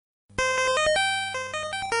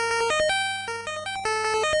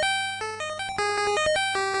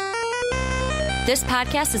This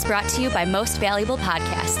podcast is brought to you by Most Valuable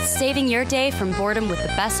Podcasts, saving your day from boredom with the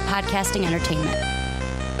best podcasting entertainment.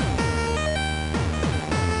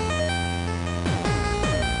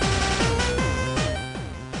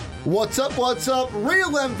 What's up, Real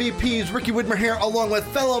MVPs, Ricky Widmer here, along with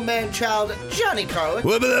fellow man-child Johnny Carlin.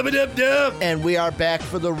 And we are back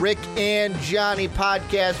for the Rick and Johnny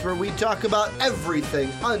podcast, where we talk about everything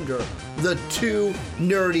under the two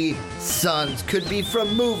nerdy suns. Could be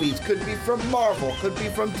from movies, could be from Marvel, could be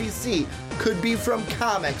from DC, could be from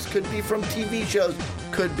comics, could be from TV shows,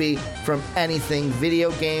 could be from anything.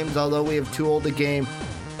 Video games, although we have too old a game.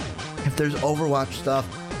 If there's Overwatch stuff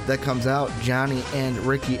that comes out, Johnny and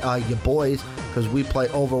Ricky are your boys, because we play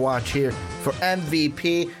Overwatch here for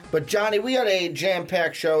MVP. But Johnny, we got a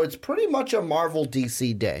jam-packed show. It's pretty much a Marvel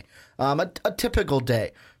DC day, a typical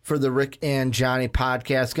day for the Rick and Johnny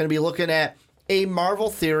podcast. Going to be looking at a Marvel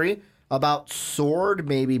theory about S.W.O.R.D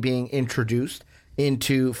maybe being introduced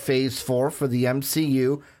into Phase 4 for the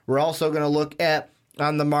MCU. We're also going to look at,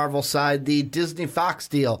 on the Marvel side, the Disney-Fox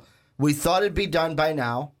deal. We thought it'd be done by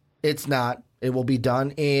now. It's not. It will be done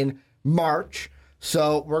in March.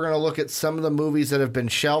 So we're going to look at some of the movies that have been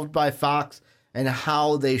shelved by Fox and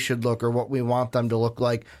how they should look, or what we want them to look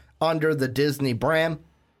like under the Disney brand.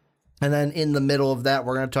 And then in the middle of that,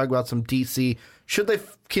 we're going to talk about some DC. Should they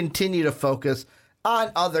continue to focus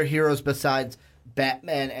on other heroes besides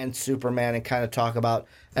Batman and Superman, and kind of talk about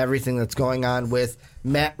everything that's going on with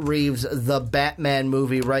Matt Reeves' The Batman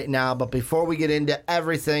movie right now. But before we get into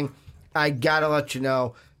everything, I got to let you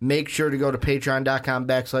know, make sure to go to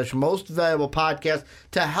patreon.com/Most Valuable Podcast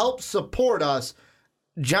to help support us.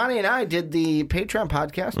 Johnny and I did the Patreon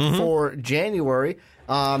podcast for January.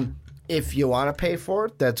 If you want to pay for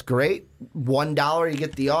it, that's great. $1, you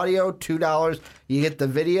get the audio. $2, you get the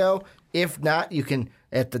video. If not, you can,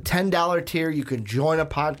 at the $10 tier, you can join a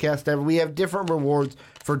podcast. We have different rewards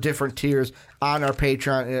for different tiers on our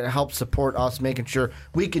Patreon, and it helps support us, making sure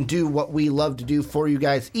we can do what we love to do for you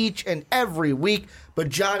guys each and every week. But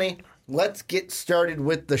Johnny, let's get started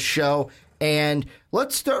with the show, and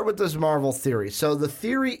let's start with this Marvel theory. So the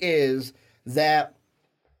theory is that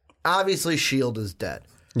obviously S.W.O.R.D is dead.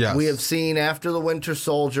 Yes. We have seen after the Winter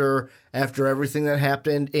Soldier, after everything that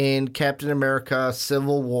happened in Captain America,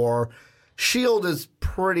 Civil War, S.W.O.R.D is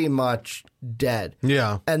pretty much dead.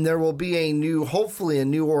 Yeah. And there will be hopefully a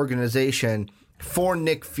new organization for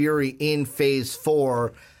Nick Fury in Phase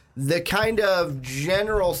 4. The kind of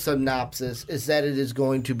general synopsis is that it is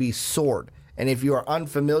going to be S.W.O.R.D. And if you are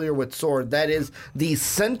unfamiliar with S.W.O.R.D, that is the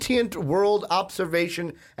Sentient World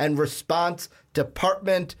Observation and Response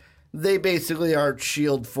Department. They basically are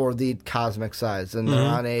S.W.O.R.D for the cosmic size, and they're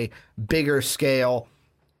on a bigger scale.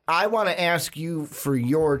 I want to ask you for if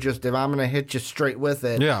I'm going to hit you straight with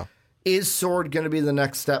it. Yeah. Is S.W.O.R.D going to be the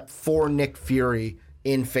next step for Nick Fury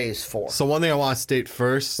in Phase 4? So one thing I want to state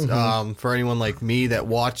first, for anyone like me that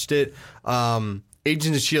watched it, Agents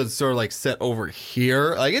of S.H.I.E.L.D. sort of like set over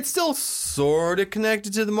here. Like, it's still sort of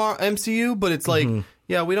connected to the MCU, but it's like,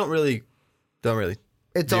 yeah, we don't really.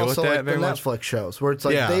 It's also like the Netflix shows, where it's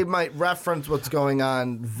like they might reference what's going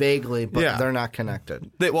on vaguely, but they're not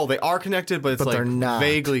connected. They are connected, but they're not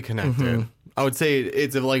vaguely connected. I would say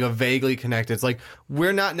it's like a vaguely connected. It's like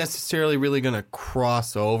we're not necessarily really going to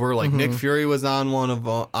cross over. Like Nick Fury was on one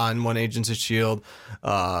Agents of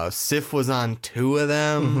S.H.I.E.L.D. Sif was on 2 of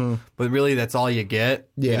them, but really that's all you get.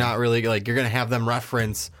 Yeah. You're not really you're going to have them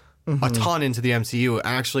reference a ton into the MCU.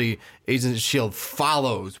 Actually, Agents of S.H.I.E.L.D.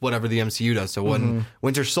 follows whatever the MCU does. So when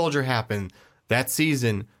Winter Soldier happened, that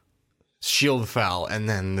season, S.H.I.E.L.D. fell, and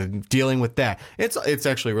then dealing with that. It's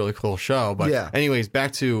actually a really cool show. But anyways,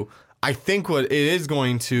 back to, I think what it is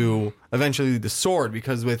going to eventually lead to S.W.O.R.D,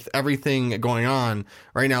 because with everything going on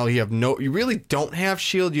right now, you really don't have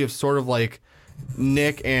S.H.I.E.L.D. You have sort of like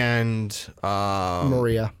Nick and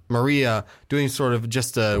Maria doing sort of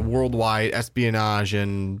just a worldwide espionage,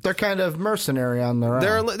 and they're kind of mercenary on their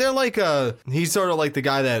own. They're like he's sort of like the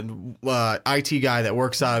guy that IT guy that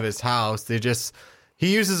works out of his house.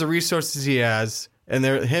 He uses the resources he has, and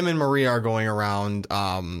him and Maria are going around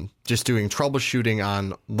just doing troubleshooting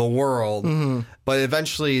on the world. But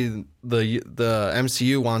eventually the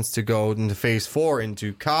MCU wants to go into Phase 4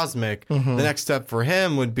 into Cosmic. The next step for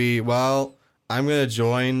him would be, well, I'm going to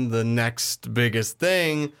join the next biggest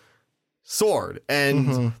thing, S.W.O.R.D.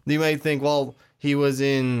 And you might think, well, he was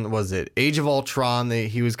in, Age of Ultron?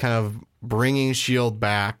 He was kind of bringing S.H.I.E.L.D.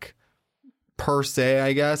 back, per se,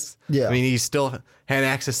 I guess. Yeah. I mean, he still had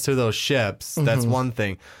access to those ships. That's one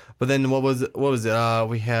thing. But then what was it?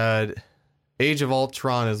 We had Age of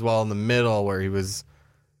Ultron as well in the middle, where he was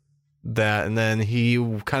that, and then he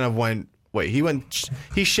kind of went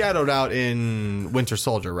he shadowed out in Winter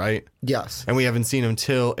Soldier, right? Yes. And we haven't seen him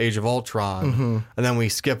till Age of Ultron. And then we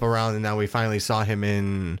skip around and now we finally saw him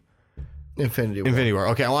in Infinity War.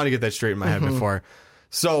 Okay, I want to get that straight in my head before.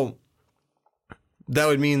 So that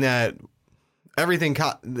would mean that everything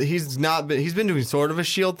he's been doing sort of a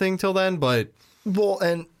S.H.I.E.L.D. thing till then, but well,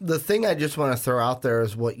 and the thing I just want to throw out there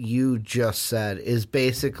is what you just said is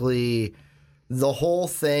basically the whole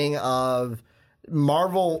thing of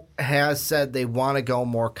Marvel has said they want to go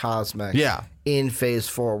more cosmic in Phase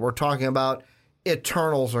 4. We're talking about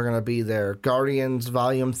Eternals are going to be there. Guardians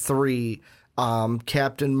Volume 3.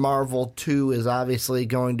 Captain Marvel 2 is obviously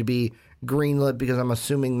going to be greenlit because I'm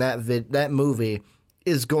assuming that movie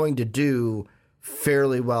is going to do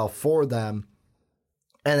fairly well for them.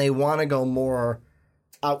 And they want to go more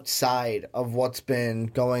outside of what's been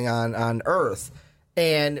going on Earth.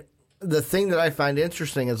 And the thing that I find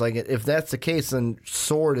interesting is, like, if that's the case, then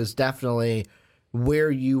S.W.O.R.D is definitely where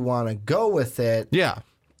you want to go with it. Yeah.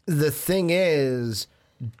 The thing is,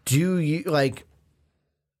 do you, like,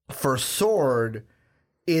 for S.W.O.R.D,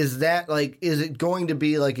 is it going to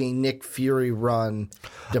be like a Nick Fury run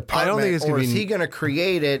department? I don't think it's going to be. Or is he going to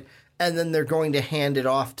create it and then they're going to hand it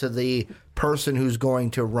off to the person who's going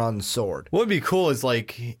to run S.W.O.R.D? What would be cool is,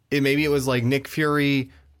 like, maybe it was like Nick Fury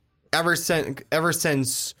ever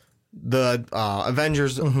since the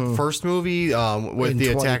Avengers first movie with the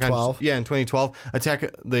attack on in 2012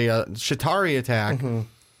 the Chitauri attack, and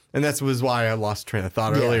that was why I lost train of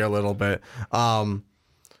thought earlier a little bit.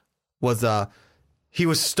 He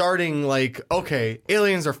was starting like, okay,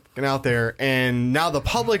 aliens are fucking out there, and now the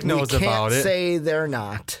public knows about it. We can't say they're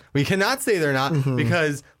not. We cannot say they're not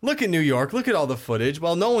because look at New York, look at all the footage.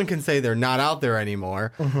 Well, no one can say they're not out there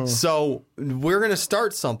anymore. So we're going to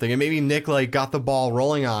start something, and maybe Nick got the ball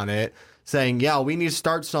rolling on it, saying, yeah, we need to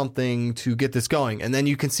start something to get this going. And then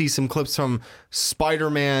you can see some clips from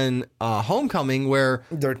Spider-Man Homecoming where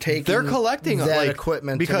they're collecting that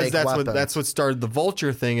equipment because to make weapons. That's what started the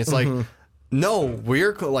Vulture thing. It's like, no,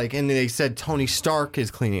 we're and they said Tony Stark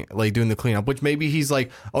is doing the cleanup, which maybe he's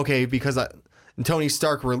like, okay, because Tony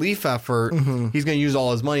Stark relief effort, he's going to use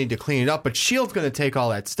all his money to clean it up, but S.H.I.E.L.D.'s going to take all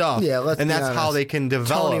that stuff. Yeah, and that's how they can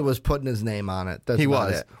develop. Tony was putting his name on it. He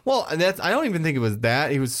was. It. Well, and I don't even think it was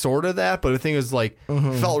that. He was sort of that, but the thing is,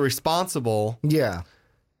 felt responsible. Yeah.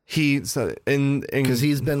 Because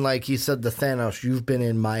he's been he said to Thanos, you've been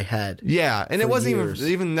in my head. Yeah, and it wasn't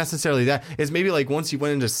even necessarily that. It's maybe once he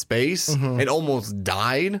went into space and almost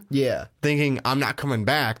died. Yeah, thinking I'm not coming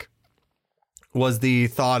back. Was the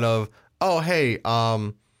thought of, oh hey,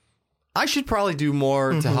 I should probably do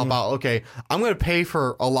more to help out. Okay, I'm going to pay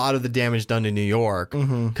for a lot of the damage done in New York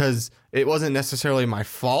because it wasn't necessarily my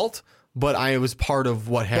fault. But I was part of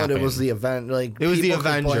what happened. But it was the event. It was the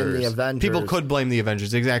Avengers. People could blame the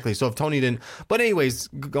Avengers, exactly. So if Tony didn't... But anyways,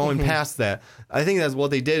 going past that, I think that's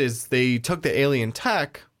what they did is they took the alien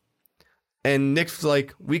tech, and Nick's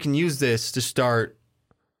like, we can use this to start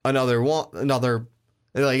another...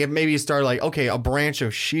 maybe start okay, a branch of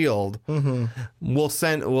S.H.I.E.L.D.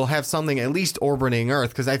 We'll have something at least orbiting Earth,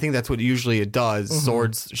 because I think that's what usually it does.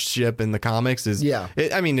 S.W.O.R.D's ship in the comics is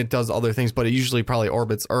it does other things, but it usually probably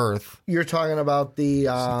orbits Earth. You're talking about the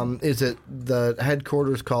is it the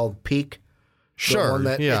headquarters called Peak? Sure.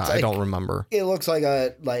 I don't remember. It looks like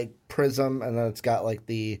a prism, and then it's got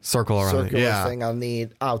the circular thing on the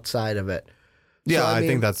outside of it. Yeah, so, I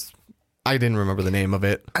think that's... I didn't remember the name of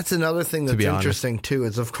it. That's another thing that's interesting, too,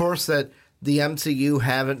 is, of course, that the MCU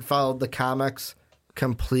haven't followed the comics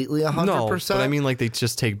completely 100%. No, but I mean, they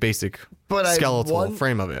just take basic skeletal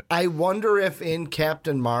frame of it. I wonder if in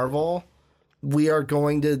Captain Marvel, we are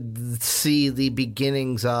going to see the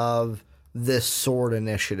beginnings of this S.W.O.R.D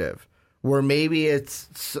initiative, where maybe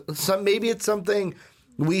it's something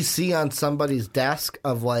we see on somebody's desk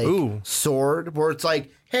of S.W.O.R.D, where it's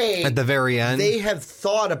hey, at the very end, they have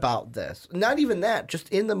thought about this. Not even that, just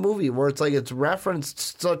in the movie where it's it's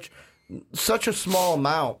referenced such a small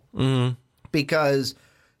amount because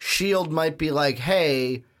S.H.I.E.L.D. might be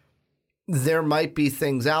hey, there might be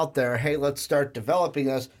things out there. Hey, let's start developing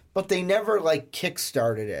this, but they never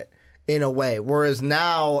kickstarted it in a way. Whereas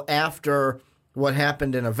now, after what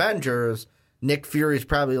happened in Avengers, Nick Fury's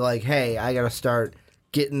probably hey, I got to start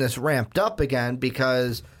getting this ramped up again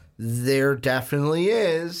because there definitely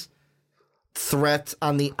is threats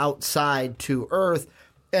on the outside to Earth.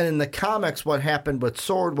 And in the comics, what happened with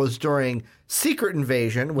S.W.O.R.D was during Secret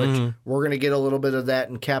Invasion, which we're going to get a little bit of that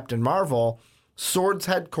in Captain Marvel. S.W.O.R.D's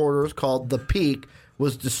headquarters, called the Peak,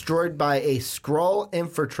 was destroyed by a Skrull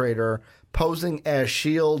infiltrator posing as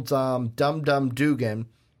S.H.I.E.L.D's Dum Dum Dugan.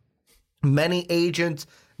 Many agents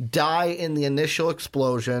die in the initial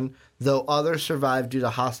explosion, though others survive due to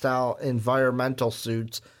hostile environmental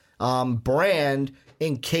suits. Brand,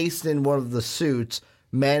 encased in one of the suits,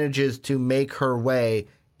 manages to make her way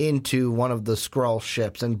into one of the Skrull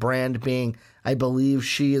ships. And Brand being, I believe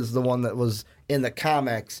she is the one that was in the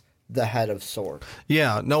comics, the head of S.W.O.R.D.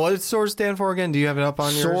 Yeah. No, what does S.W.O.R.D. stand for again? Do you have it up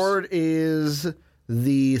on yours? S.W.O.R.D. is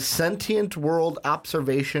the Sentient World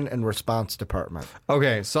Observation and Response Department.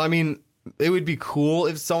 Okay, so I mean, it would be cool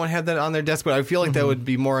if someone had that on their desk, but I feel like that would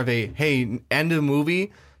be more of a, hey, end of the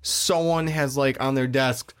movie, someone has like on their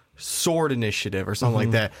desk S.W.O.R.D. initiative or something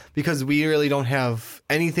like that, because we really don't have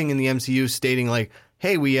anything in the MCU stating like,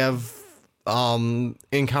 hey, we have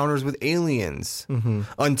encounters with aliens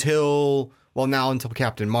until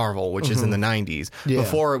Captain Marvel, which is in the 90s. Yeah.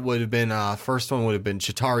 Before, it would have been, first one would have been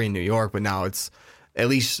Chitauri in New York, but now it's at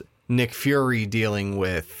least Nick Fury dealing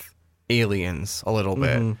with aliens a little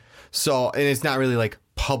bit. So, and it's not really like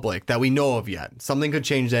public that we know of yet. Something could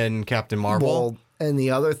change that in Captain Marvel. Well, and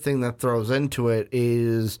the other thing that throws into it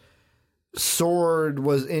is S.W.O.R.D.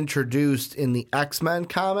 was introduced in the X-Men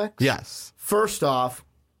comics. Yes. First off,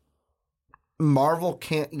 Marvel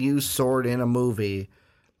can't use S.W.O.R.D. in a movie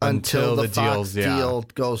until the Fox deal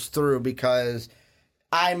goes through, because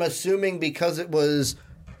I'm assuming because it was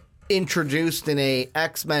introduced in a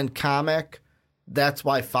X-Men comic, that's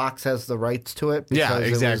why Fox has the rights to it. Yeah,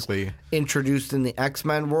 exactly. It was introduced in the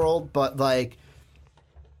X-Men world, but like,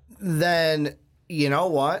 then you know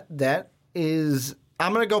what? That is,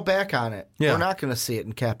 I'm going to go back on it. Yeah. We're not going to see it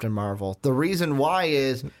in Captain Marvel. The reason why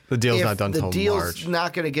is the deal's not done until March. The deal's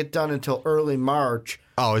not going to get done until early March.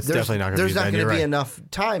 Oh, it's definitely not going to be There's not going to be enough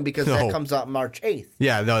time, because that comes out March 8th.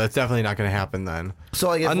 Yeah, no, that's definitely not going to happen then. So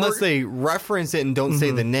like, unless they reference it and don't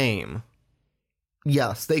say the name.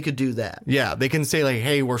 Yes, they could do that. Yeah, they can say like,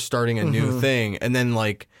 hey, we're starting a new thing. And then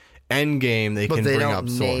like Endgame, they can bring up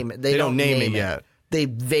S.W.O.R.D. They don't name it yet. They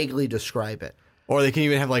vaguely describe it. Or they can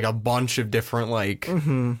even have like a bunch of different like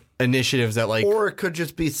initiatives that like... Or it could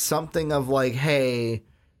just be something of like, hey,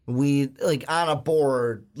 we like on a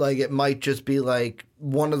board, like it might just be like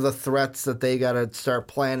one of the threats that they got to start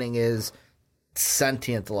planning is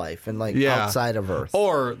sentient life and like outside of Earth.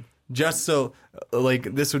 Or just so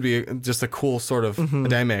like this would be just a cool sort of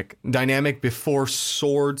dynamic before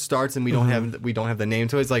S.W.O.R.D. starts and we don't have the name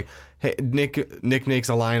to it. It's like, hey, Nick makes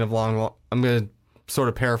a line of I'm going to sort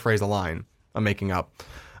of paraphrase a line I'm making up.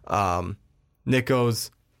 Nick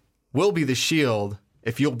goes, "We'll be the shield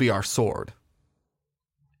if you'll be our S.W.O.R.D."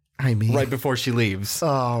 I mean, right before she leaves.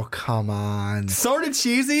 Oh, come on. Sort of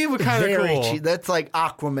cheesy, but kind of cool. That's like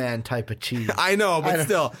Aquaman type of cheese. I know, but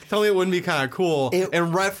still, tell me it wouldn't be kind of cool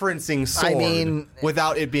and referencing S.W.O.R.D.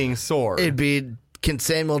 without it being S.W.O.R.D. It'd be, can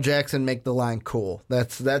Samuel Jackson make the line cool?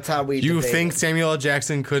 That's how we You think Samuel L.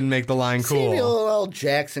 Jackson couldn't make the line cool? Samuel L.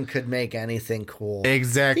 Jackson could make anything cool.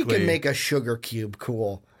 Exactly. He can make a sugar cube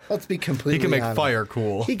cool. Let's be completely honest. He can make fire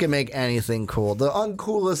cool. He can make anything cool. The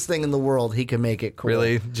uncoolest thing in the world, he can make it cool.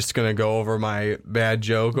 Really? Just going to go over my bad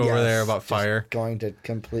joke over there about fire? Going to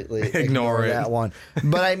completely ignore that one.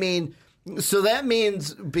 But I mean, so that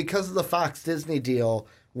means because of the Fox Disney deal,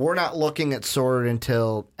 we're not looking at S.W.O.R.D.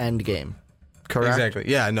 until Endgame. Correct?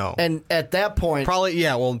 Exactly. Yeah, no. And at that point... Probably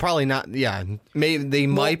not. Yeah. Maybe they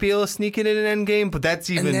might be able to sneak it in an Endgame, but that's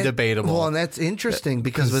even debatable. Well, and that's interesting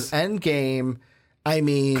because with Endgame... I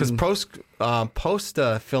mean... Because post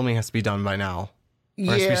filming has to be done by now.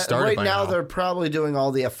 Yeah, right now they're probably doing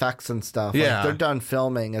all the effects and stuff. Yeah. Like, they're done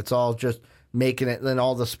filming. It's all just making it, then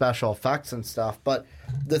all the special effects and stuff. But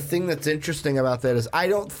the thing that's interesting about that is I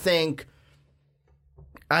don't think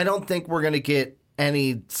we're going to get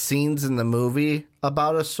any scenes in the movie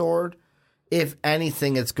about a S.W.O.R.D. If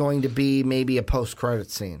anything, it's going to be maybe a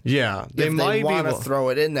post-credit scene. Yeah. They might want to throw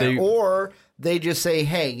it in there. Or they just say,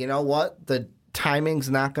 hey, you know what? The timing's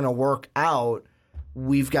not going to work out.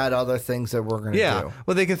 We've got other things that we're going to do. Yeah,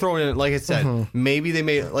 well, they can throw it in, like I said, maybe they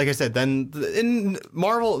may, like I said, then in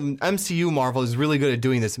Marvel, MCU Marvel is really good at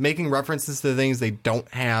doing this, making references to things they don't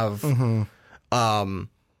have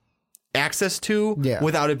access to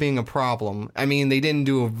without it being a problem. I mean, they didn't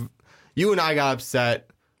do you and I got upset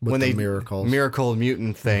when they Miracle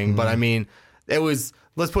Mutant thing, but I mean, it was,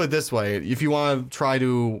 let's put it this way, if you want to try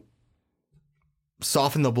to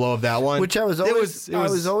soften the blow of that one. Which I was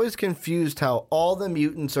always confused how all the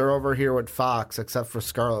mutants are over here with Fox except for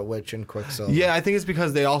Scarlet Witch and Quicksilver. Yeah, I think it's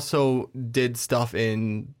because they also did stuff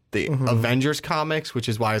in the Avengers comics, which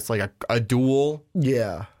is why it's like a dual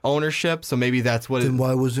ownership. So maybe that's what Then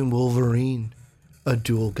why wasn't Wolverine a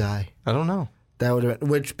dual guy? I don't know. That would have been,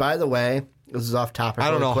 which, by the way, this is off topic.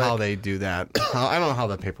 I don't know how they do that. I don't know how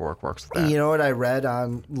the paperwork works with that. You know what I read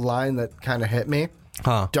online that kind of hit me?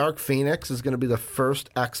 Dark Phoenix is going to be the first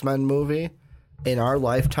X-Men movie in our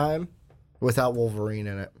lifetime without Wolverine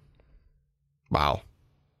in it. Wow.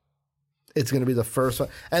 It's going to be the first one.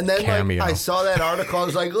 And then I saw that article. I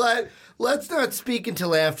was like, let's not speak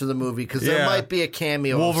until after the movie because there might be a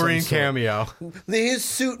cameo. Wolverine cameo. His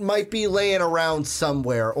suit might be laying around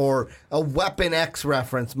somewhere, or a Weapon X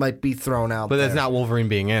reference might be thrown out. But that's not Wolverine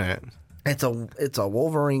being in it. It's a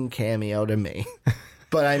Wolverine cameo to me.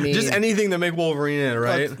 But I mean, just anything to make Wolverine in it,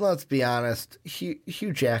 right? Let's be honest.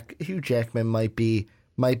 Hugh Jackman might be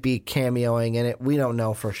cameoing in it. We don't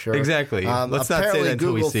know for sure. Exactly. Let's not say that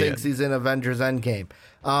until we see it. Apparently, Google thinks he's in Avengers Endgame.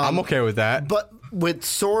 I'm okay with that. But with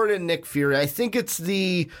S.W.O.R.D and Nick Fury, I think it's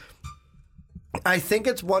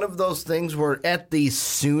one of those things where at the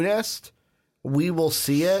soonest we will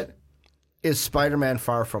see it is Spider-Man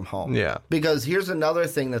Far From Home. Yeah. Because here's another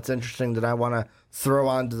thing that's interesting that I want to throw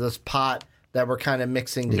onto this pot that we're kind of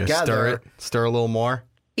mixing together. Stir a little more.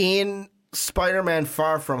 In Spider-Man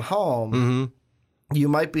Far From Home, you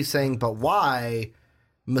might be saying, but why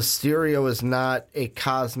Mysterio is not a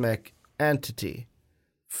cosmic entity?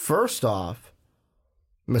 First off,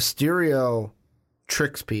 Mysterio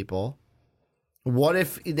tricks people. What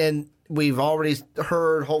if then we've already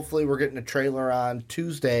heard, hopefully we're getting a trailer on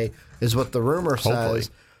Tuesday, is what the rumor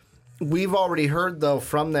says. We've already heard, though,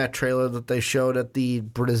 from that trailer that they showed at the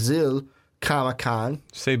Brazil Comic-Con.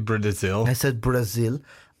 Say Brazil. I said Brazil.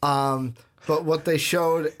 But what they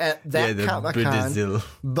showed at that Comic-Con,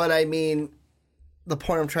 but I mean, the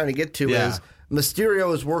point I'm trying to get to is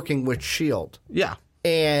Mysterio is working with S.W.O.R.D. Yeah.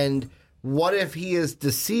 And what if he is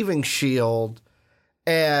deceiving S.W.O.R.D.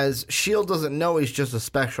 as S.W.O.R.D. doesn't know he's just a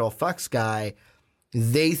special effects guy.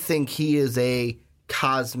 They think he is a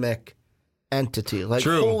cosmic entity. Like,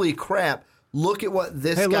 holy crap, look at what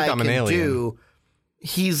this guy can do.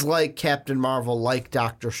 He's like Captain Marvel, like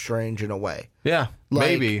Doctor Strange in a way. Yeah,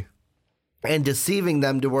 maybe. And deceiving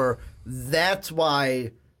them to where that's why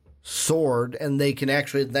S.W.O.R.D, and they can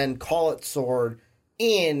actually then call it S.W.O.R.D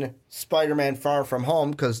in Spider-Man Far From Home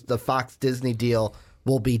because the Fox Disney deal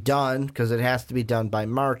will be done because it has to be done by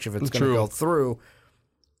March if it's going to go through.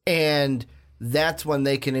 And that's when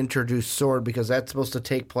they can introduce S.W.O.R.D because that's supposed to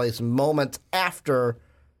take place moments after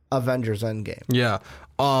Avengers Endgame. Yeah.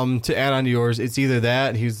 To add on to yours, it's either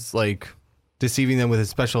that he's like deceiving them with his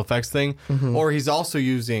special effects thing, or he's also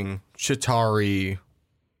using Chitauri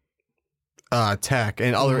tech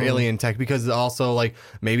and other alien tech because also like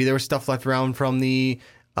maybe there was stuff left around from the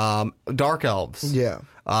Dark Elves. Yeah.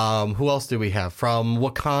 Who else do we have from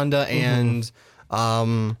Wakanda and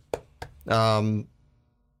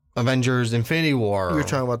Avengers Infinity War? You're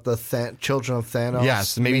talking about the Children of Thanos?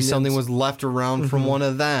 Yes, maybe something was left around from one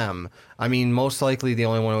of them. I mean, most likely the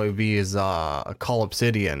only one it would be is Call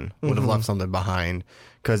Obsidian would have left something behind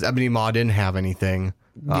because Ebony Maw didn't have anything.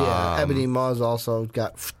 Yeah, Ebony Maw's also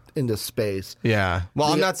got into space. Yeah.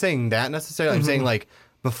 Well, I'm not saying that necessarily. I'm saying like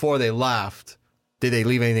before they left, did they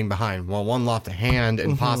leave anything behind? Well, one left a hand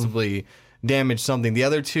and possibly damaged something. The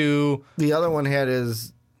other two... The other one had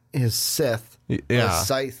his Sith. Yeah.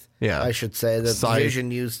 Scythe, yeah. I should say, that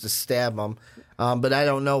Vision used to stab him. But I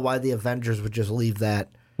don't know why the Avengers would just leave that.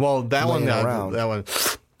 Well, that one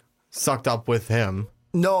sucked up with him.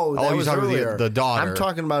 No, that was earlier. The daughter. I'm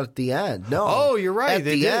talking about at the end. No. Oh, you're right. At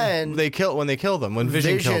the end, when they killed him, when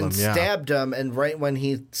Vision killed him, stabbed him, and right when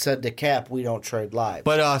he said to Cap, "We don't trade lives."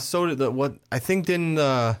 But so did I think didn't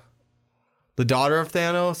the daughter of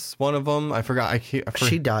Thanos, one of them, I forgot.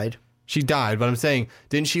 She died. She died, but I'm saying,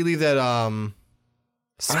 didn't she leave that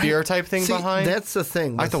spear type thing behind? That's the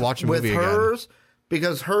thing. I have to watch a movie with hers. Again.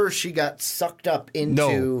 Because she got sucked up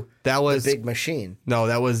into the big machine. No,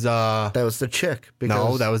 that was the chick.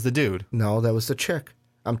 No, that was the dude. No, that was the chick.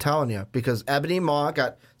 I'm telling you. Because Ebony Maw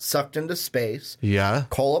got sucked into space. Yeah.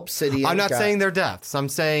 Cole Obsidian. I'm not saying their deaths. I'm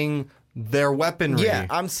saying their weaponry. Yeah,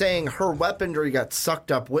 I'm saying her weaponry got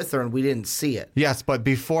sucked up with her and we didn't see it. Yes, but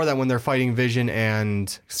before that when they're fighting Vision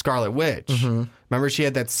and Scarlet Witch, remember she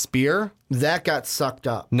had that spear? That got sucked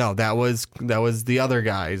up. No, that was the other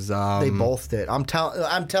guys. They both did. I'm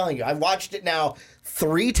telling you, I watched it now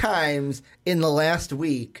 3 times in the last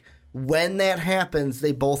week. When that happens,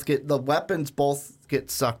 the weapons both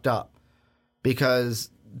get sucked up because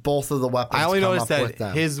both of the weapons. I only come noticed up that with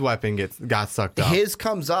them. his weapon got sucked up. His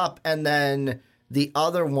comes up, and then the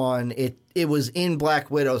other one, it was in Black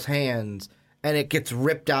Widow's hands, and it gets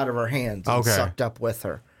ripped out of her hands and sucked up with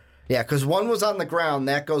her. Yeah, because one was on the ground,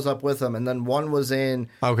 that goes up with him, and then one was in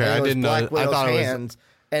I didn't Black know. Widow's I thought hands,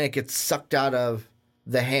 and it gets sucked out of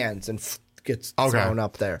the hands and gets thrown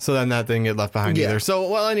up there. So then that didn't get left behind either. So,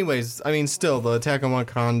 well, anyways, I mean, still, the attack on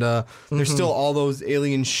Wakanda, there's still all those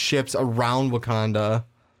alien ships around Wakanda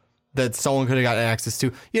that someone could have got access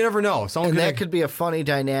to. You never know. That could be a funny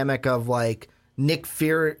dynamic of, like, Nick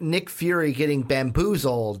Fury getting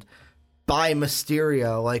bamboozled by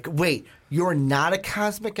Mysterio. Like, wait, you're not a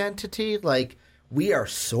cosmic entity? Like, we are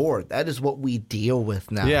S.W.O.R.D. That is what we deal with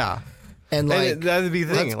now. Yeah. And, like, that'd be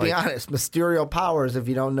the thing. Let's be honest. Mysterio powers, if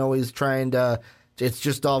you don't know he's trying to, it's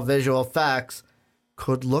just all visual effects,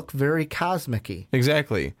 could look very cosmic-y.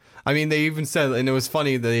 Exactly. I mean, they even said, and it was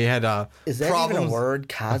funny that they had Is that problems. even a word,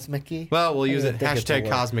 cosmic-y? Well, we'll use it. Hashtag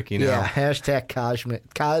cosmic-y now. Yeah, hashtag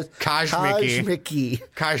cosmic. Cosmic-y.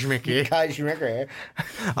 Cosmic-y.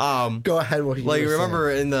 Go ahead. What you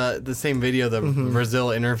remember saying. in the same video, the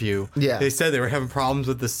Brazil interview, they said they were having problems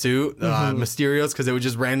with the suit, Mysterio's, because it would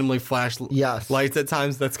just randomly flash lights at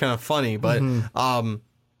times. That's kind of funny, but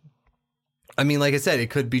I mean, like I said,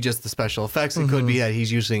 it could be just the special effects. It could be that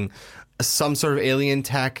he's using some sort of alien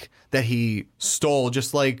tech that he stole,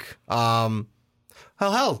 just like the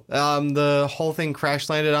whole thing crash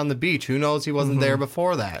landed on the beach. Who knows? He wasn't there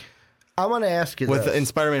before that. I want to ask you this. In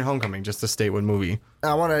Spider-Man Homecoming, just to state what movie.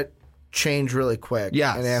 I want to change really quick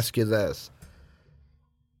and ask you this.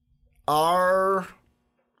 Are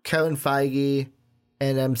Kevin Feige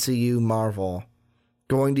and MCU Marvel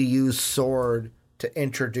going to use S.W.O.R.D. to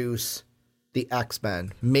introduce the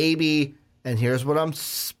X-Men? Maybe, and here's what I'm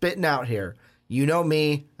spitting out here. You know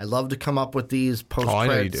me. I love to come up with these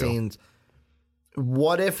post-credit scenes.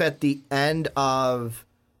 What if at the end of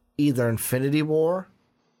either Infinity War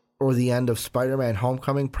or the end of Spider-Man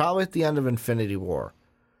Homecoming, probably at the end of Infinity War,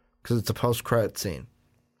 because it's a post-credit scene,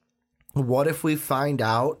 what if we find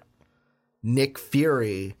out Nick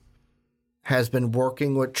Fury has been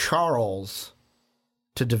working with Charles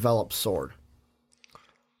to develop S.W.O.R.D.?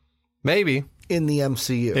 Maybe. In the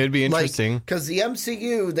MCU. It would be interesting. Because the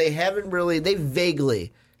MCU, they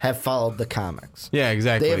vaguely have followed the comics. Yeah,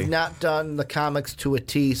 exactly. They have not done the comics to a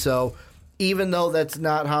T, so even though that's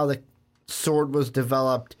not how the S.W.O.R.D. was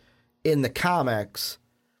developed in the comics,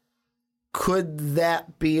 could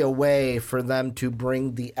that be a way for them to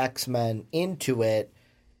bring the X-Men into it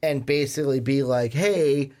and basically be like,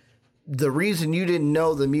 hey, the reason you didn't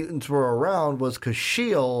know the mutants were around was because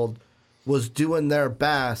S.H.I.E.L.D. was doing their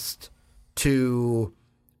best to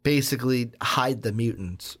basically hide the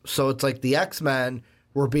mutants. So it's like the X-Men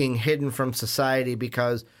were being hidden from society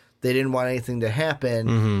because they didn't want anything to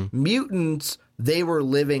happen. Mutants, they were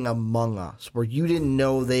living among us, where you didn't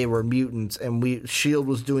know they were mutants, and S.H.I.E.L.D.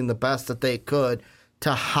 was doing the best that they could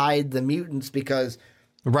to hide the mutants because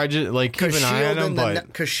keep an eye on them,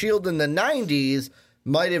 because S.H.I.E.L.D. in the 90s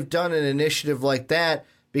might have done an initiative like that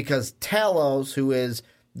because Talos, who is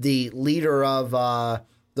the leader of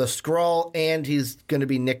the Skrull, and he's going to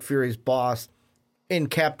be Nick Fury's boss in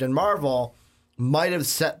Captain Marvel, might have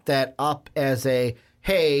set that up as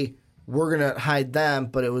hey, we're going to hide them,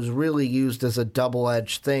 but it was really used as a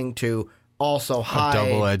double-edged thing to also hide... A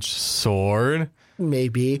double-edged sword?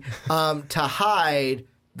 Maybe. To hide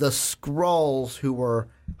the Skrulls who were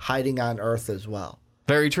hiding on Earth as well.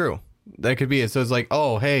 Very true. That could be it. So it's like,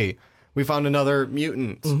 oh, hey, we found another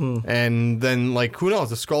mutant. And then, like, who knows?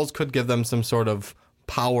 The Skrulls could give them some sort of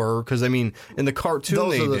power. Because, I mean, in the cartoon,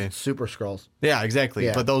 those are the Super Skrulls. Yeah, exactly.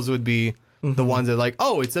 Yeah. But those would be the ones that, like,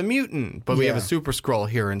 oh, it's a mutant, but we have a Super Skrull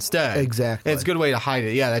here instead. Exactly. And it's a good way to hide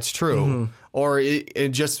it. Yeah, that's true. Or it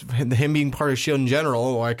just him being part of S.H.I.E.L.D. in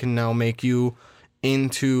general, I can now make you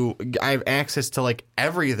into... I have access to, like,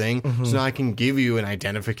 everything. So now I can give you an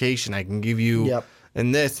identification. I can give you...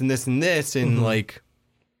 And this and this and this, and like,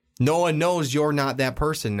 no one knows you're not that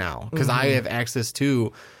person now because I have access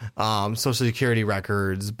to Social Security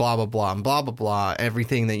records, blah blah blah, and blah blah blah,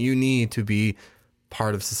 everything that you need to be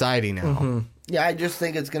part of society now. Yeah, I just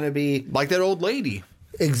think it's going to be like that old lady.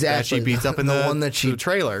 Exactly, that she beats up in the one that she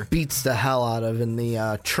trailer, beats the hell out of in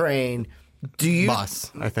the train.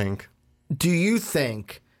 Bus? I think. Do you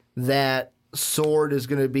think that S.W.O.R.D. is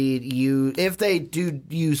going to be used if they do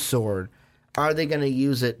use S.W.O.R.D.? Are they going to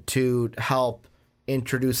use it to help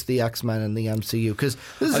introduce the X-Men in the MCU? Because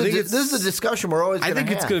this is a discussion we're always going to have. I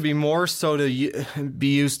think it's going to be more so to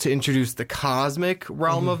be used to introduce the cosmic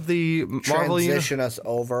realm of the Marvel universe. Transition us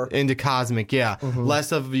over. Into cosmic, yeah.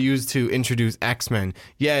 Less of used to introduce X-Men.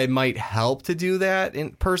 Yeah, it might help to do that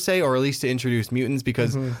per se, or at least to introduce mutants,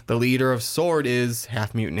 because the leader of S.W.O.R.D. is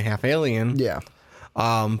half mutant, half alien. Yeah.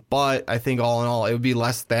 But I think all in all, it would be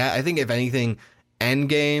less that. I think if anything...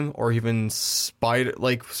 Endgame or even Spider,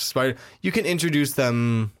 you can introduce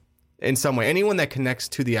them in some way. Anyone that connects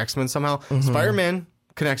to the X-Men somehow. Spider-Man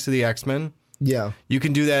connects to the X-Men. Yeah. You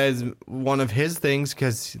can do that as one of his things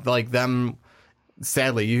because, like, them,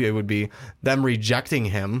 sadly, it would be them rejecting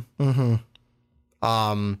him. Mm-hmm.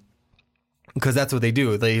 Because that's what they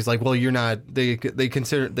do. He's like, well, you're not. They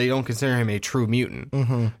don't consider him a true mutant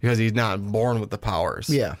because he's not born with the powers.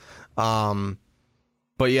 Yeah.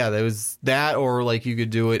 But yeah, there was that, or like you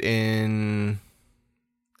could do it in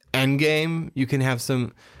Endgame. You can have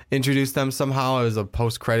introduce them somehow as a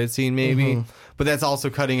post-credit scene, maybe. But that's also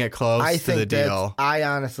cutting it close to the deal. I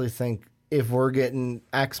honestly think if we're getting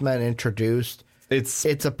X-Men introduced,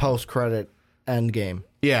 it's a post-credit Endgame.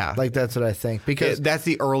 Yeah. Like, that's what I think. Because that's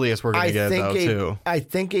the earliest we're going to get it, though, too. I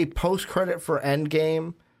think a post-credit for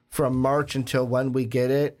Endgame from March until when we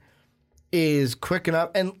get it is quick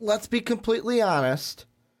enough. And let's be completely honest,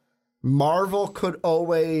 Marvel could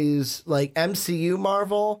always, like MCU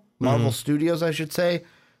Marvel Studios, I should say,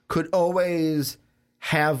 could always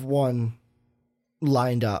have one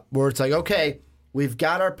lined up where it's like, okay, we've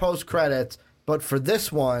got our post-credits, but for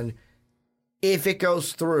this one, if it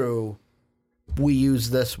goes through, we use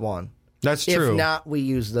this one. That's true. If not, we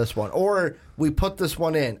use this one. Or we put this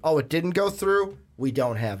one in. Oh, it didn't go through? We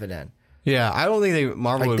don't have it in. Yeah, I don't think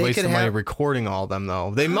Marvel would waste some money recording all of them,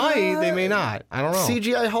 though. They might, they may not. I don't know.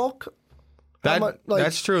 CGI Hulk?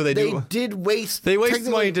 That's true. They did waste. They waste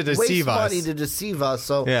money to deceive us.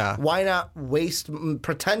 So why not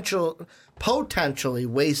potentially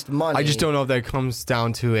waste money? I just don't know if that comes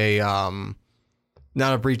down to a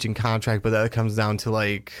not a breach in contract, but that comes down to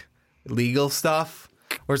like legal stuff,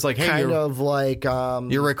 where it's like, hey,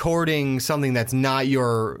 you're recording something that's not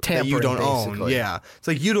that you don't own. Yeah, it's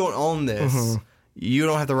like you don't own this. You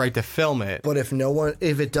don't have the right to film it. But if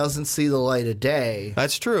it doesn't see the light of day,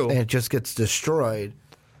 that's true, and it just gets destroyed,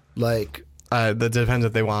 like that depends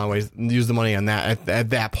if they want to use the money on that at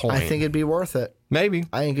that point. I think it'd be worth it. Maybe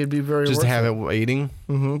I think it'd be very just worth to have it waiting.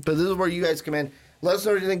 But this is where you guys come in. Let us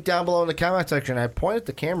know what you think down below in the comment section. I pointed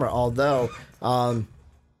the camera, although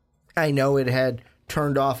I know it had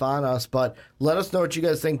turned off on us, but let us know what you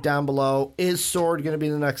guys think down below. Is S.W.O.R.D going to be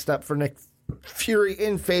the next step for Nick Fury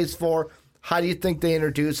in Phase 4? How do you think they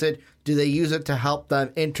introduce it? Do they use it to help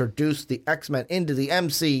them introduce the X-Men into the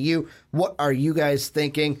MCU? What are you guys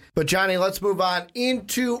thinking? But Johnny, let's move on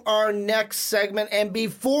into our next segment. And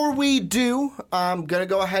before we do, I'm going to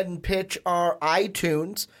go ahead and pitch our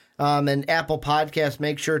iTunes and Apple Podcasts.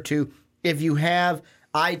 Make sure to, if you have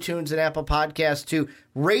iTunes and Apple Podcasts, to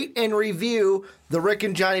rate and review the Rick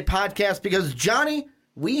and Johnny podcast, because Johnny,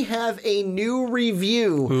 we have a new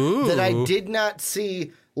review that I did not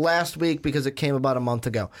see last week because it came about a month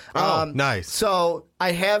ago. Nice. So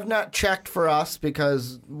I have not checked for us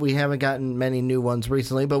because we haven't gotten many new ones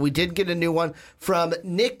recently, but we did get a new one from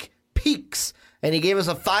Nick Peaks. And he gave us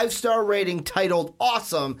a 5-star rating titled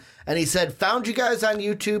Awesome. And he said, found you guys on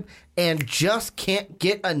YouTube and just can't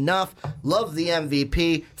get enough. Love the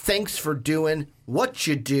MVP. Thanks for doing what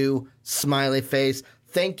you do. Smiley face.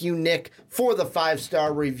 Thank you, Nick, for the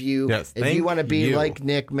 5-star review. Yes, if you want to be like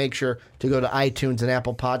Nick, make sure to go to iTunes and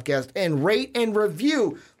Apple Podcast and rate and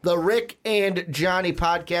review the Rick and Johnny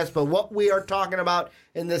podcast. But what we are talking about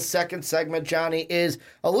in this second segment, Johnny, is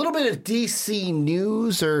a little bit of DC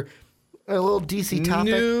news, or a little DC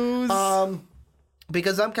topic. News.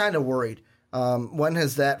 Because I'm kind of worried. When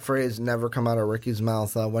has that phrase never come out of Ricky's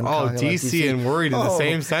mouth? When DC and worried in the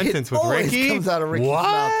same sentence with Ricky? It comes out of Ricky's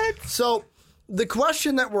mouth. So the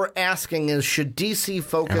question that we're asking is, should DC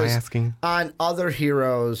focus on other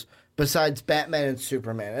heroes besides Batman and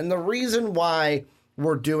Superman? And the reason why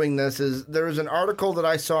we're doing this is there was an article that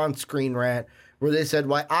I saw on Screen Rant where they said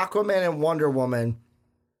why Aquaman and Wonder Woman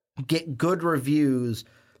get good reviews,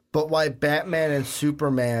 but why Batman and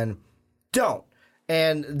Superman don't.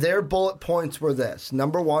 And their bullet points were this.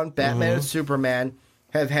 Number one, Batman and Superman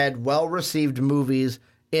have had well-received movies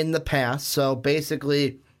in the past. So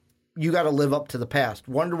basically, you got to live up to the past.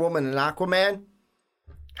 Wonder Woman and Aquaman.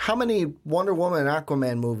 How many Wonder Woman and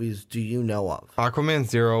Aquaman movies do you know of? Aquaman,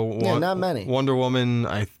 0. Yeah, not many. Wonder Woman,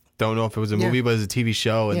 I don't know if it was a movie, but it was a TV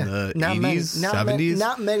show in the 80s, 70s.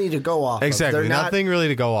 Not many to go off exactly. of. Nothing really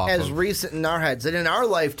to go off as of. Recent in our heads. And in our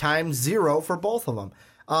lifetime, 0 for both of them.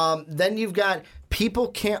 Then you've got people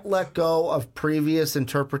can't let go of previous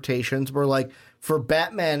interpretations where, like, for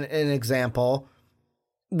Batman, an example,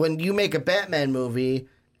 when you make a Batman movie,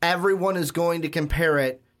 everyone is going to compare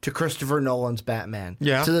it to Christopher Nolan's Batman,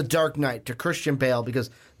 to The Dark Knight, to Christian Bale, because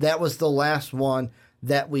that was the last one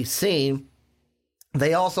that we seen.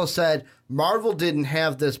 They also said Marvel didn't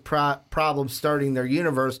have this problem starting their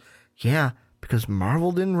universe. Yeah, because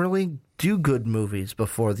Marvel didn't really do good movies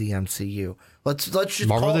before the MCU. Let's just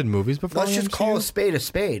Marvel did movies before. Let's just call a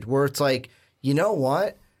spade, where it's like, you know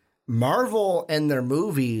what? Marvel and their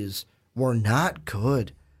movies were not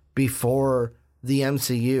good before the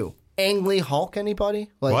MCU. Ang Lee Hulk, anybody?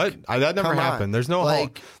 What? That never happened. There's no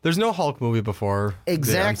Hulk. There's no Hulk movie before the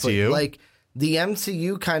MCU. Like, the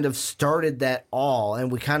MCU kind of started that all,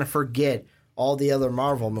 and we kind of forget all the other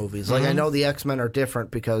Marvel movies. Like, I know the X-Men are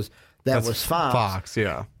different because that's was Fox. Fox,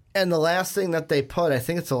 yeah. And the last thing that they put, I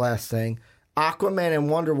think it's the last thing, Aquaman and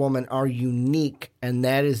Wonder Woman are unique, and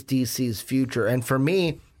that is DC's future. And for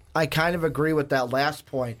me, I kind of agree with that last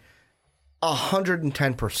point.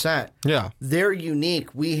 110%. Yeah. They're unique.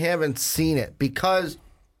 We haven't seen it because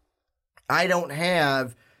I don't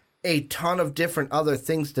have a ton of different other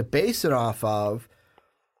things to base it off of.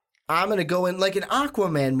 I'm going to go in like an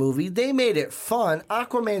Aquaman movie. They made it fun.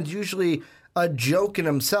 Aquaman's usually a joke in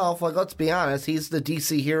himself. Like, let's be honest, he's the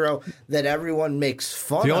DC hero that everyone makes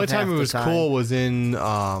fun of. The only time it was cool was in,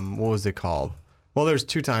 what was it called? Well, there's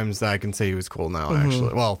 2 times that I can say he was cool now,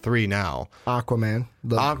 actually. Well, 3 now. Aquaman,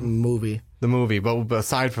 the movie. The movie, but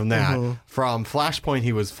aside from that, from Flashpoint,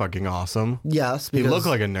 he was fucking awesome. Yes. He looked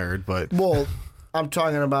like a nerd, but... Well, I'm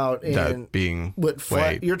talking about... that being...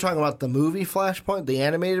 You're talking about the movie Flashpoint, the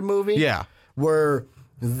animated movie? Yeah. Where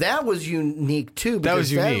that was unique, too. Because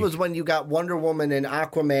that was when you got Wonder Woman and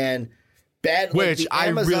Aquaman... Which I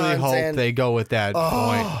really hope they go with that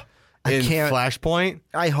point. Flashpoint.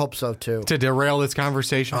 I hope so too. To derail this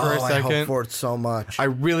conversation for a second. I hope for it so much. I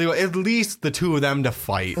really, at least the 2 of them to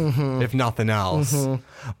fight, if nothing else.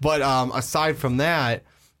 But aside from that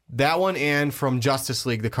one and from Justice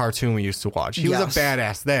League, the cartoon we used to watch, he was a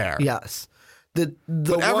badass there. Yes. But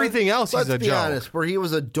everything else, he's a joke. Let's be honest, where he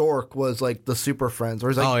was a dork was like the Super Friends, where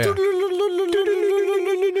he's like,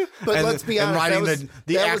 But let's be honest,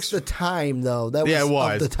 that was the time, though. That was, it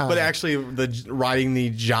was. The time. But actually, riding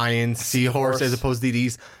the giant seahorse as opposed to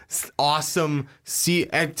these awesome sea...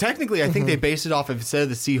 And technically, I think they based it off of, instead of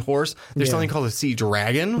the seahorse, there's something called a sea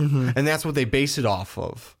dragon, and that's what they based it off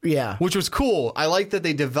of. Yeah. Which was cool. I like that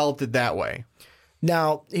they developed it that way.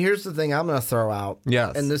 Now, here's the thing I'm going to throw out.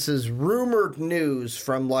 Yes. And this is rumored news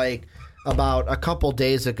from, like, about a couple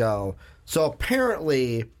days ago. So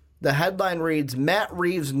apparently... The headline reads, Matt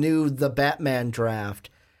Reeves' new The Batman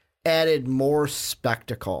draft added more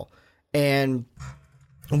spectacle. And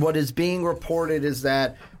what is being reported is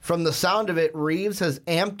that, from the sound of it, Reeves has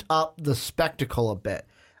amped up the spectacle a bit.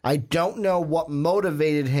 I don't know what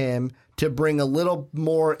motivated him to bring a little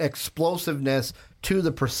more explosiveness to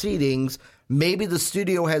the proceedings. Maybe the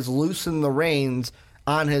studio has loosened the reins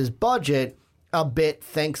on his budget a bit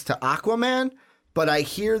thanks to Aquaman. But I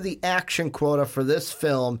hear the action quota for this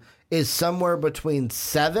film is somewhere between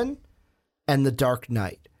 7 and The Dark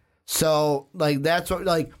Knight. So, like, that's what,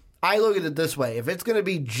 like, I look at it this way. If it's going to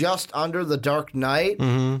be just under The Dark Knight,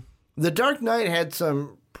 The Dark Knight had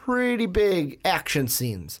some pretty big action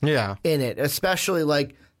scenes in it, especially,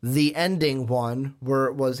 like, the ending one where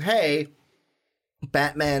it was, hey,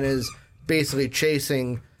 Batman is basically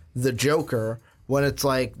chasing the Joker when it's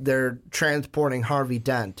like they're transporting Harvey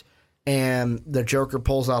Dent. And the Joker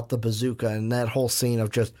pulls out the bazooka, and that whole scene of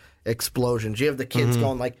just explosions. You have the kids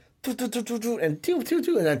going like, and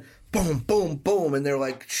then boom, boom, boom, and they're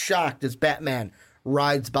like shocked as Batman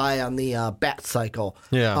rides by on the bat cycle.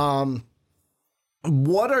 Yeah.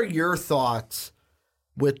 What are your thoughts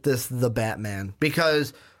with this The Batman?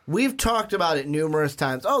 Because we've talked about it numerous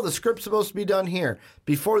times. Oh, the script's supposed to be done here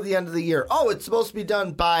before the end of the year. Oh, it's supposed to be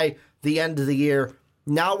done by the end of the year.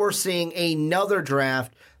 Now we're seeing another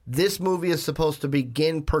draft. This movie is supposed to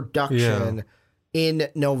begin production in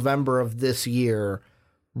November of this year.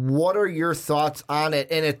 What are your thoughts on it?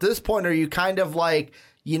 And at this point, are you kind of like,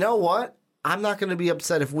 you know what? I'm not going to be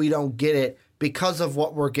upset if we don't get it because of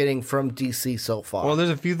what we're getting from DC so far. Well, there's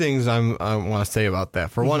a few things I want to say about that.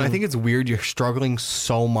 For one, I think it's weird you're struggling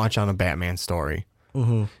so much on a Batman story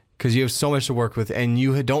because you have so much to work with, and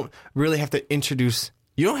you don't really have to introduce...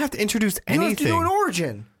 You don't have to introduce anything. You don't have to do an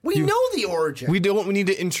origin. We know the origin. We don't need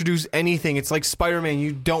to introduce anything. It's like Spider-Man.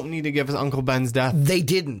 You don't need to give us Uncle Ben's death. They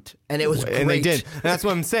didn't, and it was great. And they did. And that's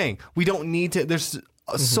what I'm saying. We don't need to. There's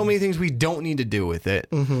so many things we don't need to do with it.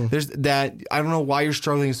 There's that. I don't know why you're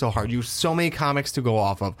struggling so hard. You have so many comics to go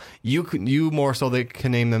off of. You more so they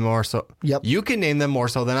can name them more so. Yep. You can name them more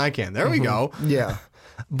so than I can. There we go. Yeah.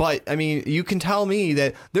 But, I mean, you can tell me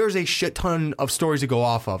that there's a shit ton of stories to go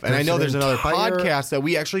off of. And I know there's another podcast that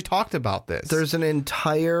we actually talked about this. There's an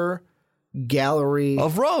entire gallery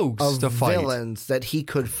of rogues to fight. Villains that he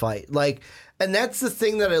could fight. Like, and that's the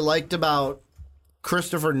thing that I liked about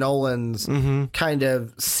Christopher Nolan's kind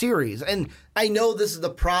of series. And I know this is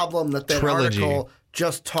the problem that trilogy. Article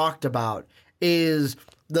just talked about is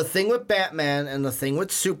the thing with Batman and the thing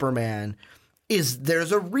with Superman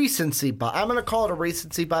there's a recency bias. I'm going to call it a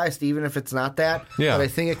recency bias, even if it's not that. Yeah. But I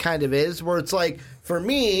think it kind of is, where it's like, for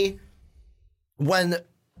me, when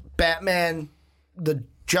Batman, the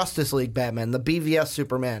Justice League Batman, the BVS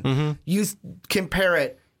Superman, you compare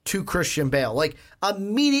it to Christian Bale. Like,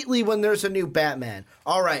 immediately when there's a new Batman,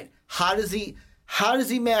 all right, how does he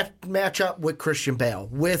match up with Christian Bale,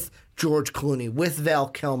 with George Clooney, with Val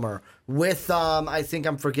Kilmer, with, I think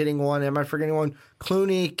I'm forgetting one. Am I forgetting one?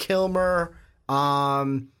 Clooney, Kilmer.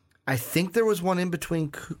 I think there was one in between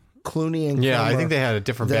Clooney and Kilmer. Yeah, I think they had a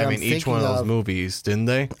different Batman in each one of those movies, didn't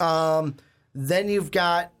they? Then you've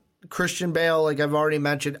got Christian Bale, like I've already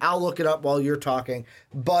mentioned. I'll look it up while you're talking.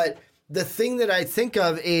 But the thing that I think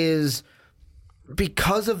of is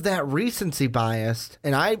because of that recency bias,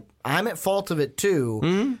 and I'm at fault of it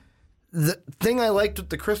too, the thing I liked with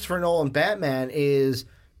the Christopher Nolan Batman is,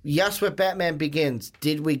 yes, with Batman Begins,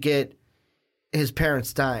 did we get his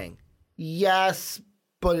parents dying? Yes,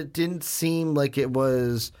 but it didn't seem like it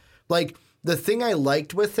was... Like, the thing I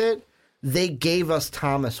liked with it, they gave us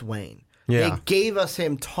Thomas Wayne. Yeah. They gave us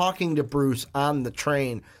him talking to Bruce on the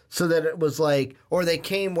train so that it was like... Or they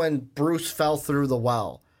came when Bruce fell through the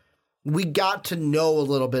well. We got to know a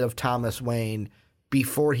little bit of Thomas Wayne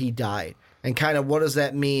before he died. And kind of what does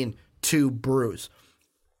that mean to Bruce?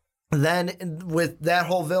 Then, with that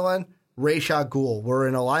whole villain, Ra's al Ghul. We're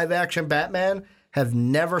in a live-action Batman... Have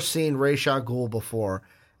never seen Ra's al Ghul before,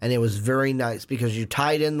 and it was very nice because you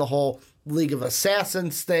tied in the whole League of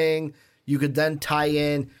Assassins thing. You could then tie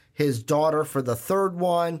in his daughter for the third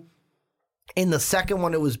one. In the second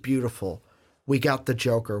one, it was beautiful. We got the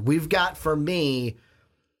Joker. We've got, for me,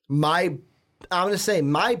 I'm going to say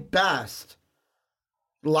my best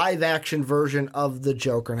live-action version of the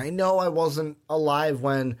Joker. And I know I wasn't alive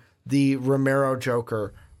when the Romero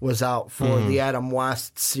Joker was out for the Adam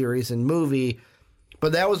West series and movie,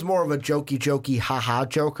 but that was more of a jokey, haha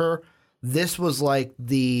Joker. This was like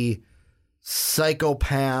the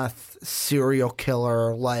psychopath, serial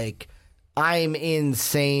killer, like, I'm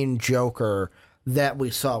insane Joker that we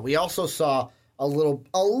saw. We also saw a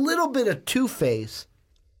little bit of Two-Face,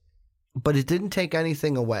 but it didn't take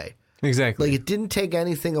anything away. Exactly. Like, it didn't take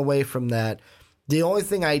anything away from that. The only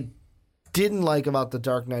thing I didn't like about The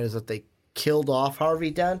Dark Knight is that they killed off Harvey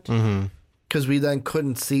Dent because we then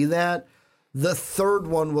couldn't see that. The third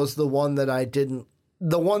one was the one that I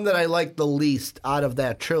liked the least out of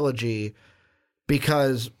that trilogy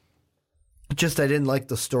because just I didn't like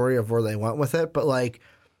the story of where they went with it. But, like,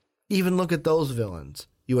 even look at those villains.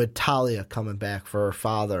 You had Talia coming back for her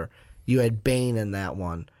father. You had Bane in that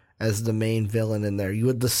one as the main villain in there. You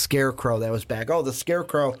had the Scarecrow that was back. Oh, the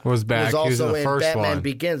Scarecrow was back. Was also in Batman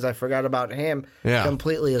Begins. I forgot about him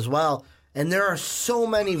completely as well. And there are so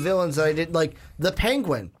many villains that I did like. The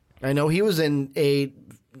Penguin. I know he was in a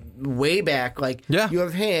way back. Like, you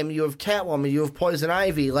have him, you have Catwoman, you have Poison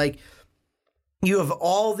Ivy. Like, you have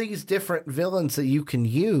all these different villains that you can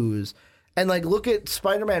use. And, like, look at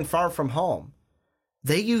Spider-Man Far From Home.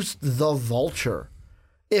 They used the Vulture.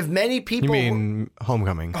 If many people... You mean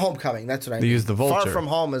Homecoming. Homecoming, that's what I mean. They used the Vulture. Far From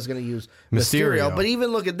Home is going to use Mysterio. But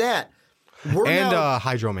even look at that.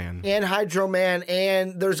 Hydro Man. And Hydro Man.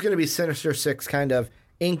 And there's going to be Sinister Six kind of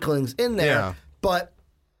inklings in there. Yeah. But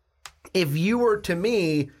if you were to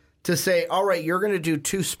me to say, all right, you're going to do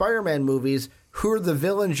 2 Spider-Man movies, who are the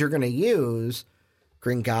villains you're going to use?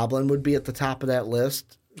 Green Goblin would be at the top of that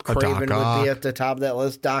list. Kraven would be at the top of that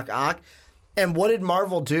list. Doc Ock. And what did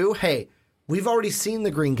Marvel do? Hey, we've already seen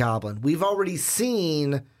the Green Goblin. We've already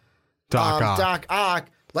seen Doc Ock.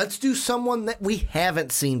 Let's do someone that we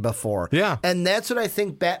haven't seen before. Yeah. And that's what I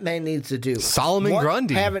think Batman needs to do. Solomon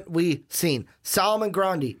Grundy. What haven't we seen? Solomon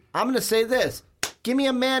Grundy. I'm going to say this. Give me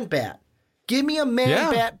a Man-Bat. Give me a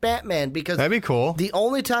Man-Bat Batman, because that'd be cool. The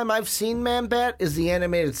only time I've seen Man-Bat is the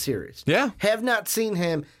animated series. Yeah. Have not seen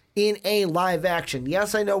him in a live action.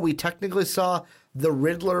 Yes, I know we technically saw the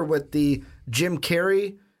Riddler with the Jim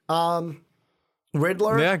Carrey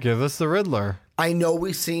Riddler. Yeah, give us the Riddler. I know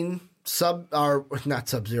we've seen not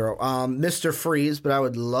Sub-Zero, Mr. Freeze, but I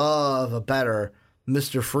would love a better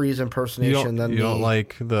Mr. Freeze impersonation than you don't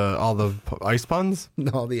like all the ice puns?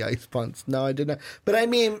 No, the ice puns. No, I did not. But I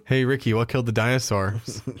mean, hey Ricky, what killed the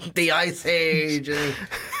dinosaurs? The Ice Age, and he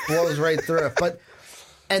blows right through it.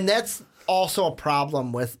 And that's also a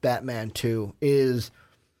problem with Batman 2 is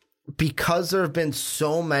because there have been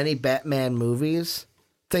so many Batman movies.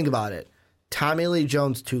 Think about it: Tommy Lee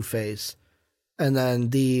Jones Two-Face, and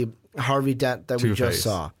then the Harvey Dent that we just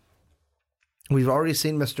saw. We've already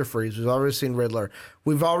seen Mr. Freeze. We've already seen Riddler.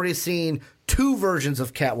 We've already seen 2 versions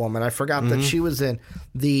of Catwoman. I forgot that she was in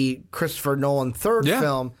the Christopher Nolan third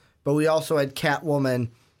film, but we also had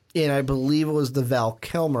Catwoman in, I believe it was the Val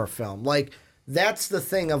Kilmer film. Like, that's the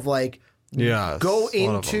thing of, like, go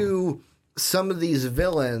into some of these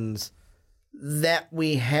villains that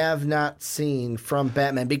we have not seen from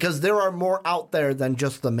Batman, because there are more out there than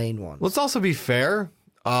just the main ones. Let's also be fair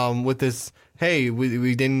with this. Hey,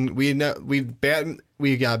 we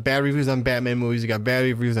got bad reviews on Batman movies. We got bad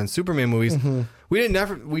reviews on Superman movies. Mm-hmm.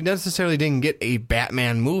 We necessarily didn't get a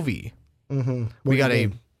Batman movie. Mm-hmm. We got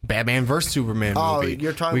a Batman vs Superman movie. Oh,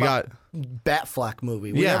 you're talking about Batfleck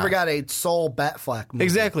movie. We never got a sole Batfleck movie.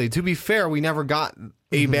 Exactly. To be fair, we never got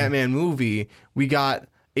a Batman movie. We got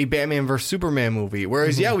a Batman vs Superman movie.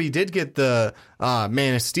 Whereas, we did get the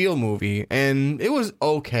Man of Steel movie, and it was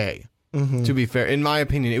okay. Mm-hmm. To be fair, in my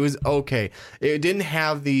opinion, it was okay. It didn't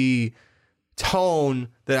have the tone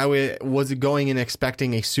that I was going in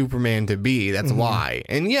expecting a Superman to be. That's why.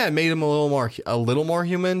 And it made him a little more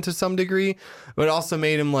human to some degree, but also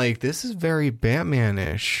made him like, this is very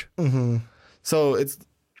Batman-ish. Mm-hmm. So it's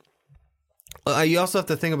you also have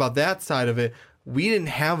to think about that side of it. We didn't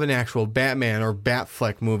have an actual Batman or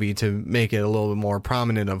Batfleck movie to make it a little bit more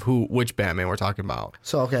prominent of which Batman we're talking about.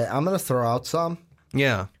 So, okay, I'm going to throw out some.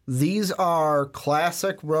 Yeah. These are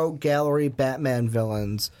classic Rogue Gallery Batman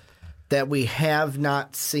villains that we have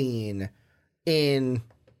not seen in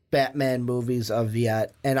Batman movies of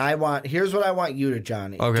yet. And here's what I want you to,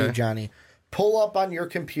 Johnny. Okay. Do, Johnny. Pull up on your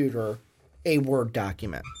computer a Word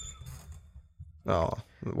document. Oh,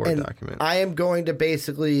 Word document. I am going to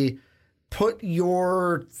basically put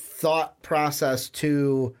your thought process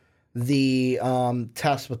to the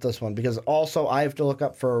test with this one, because also I have to look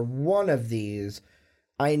up for one of these.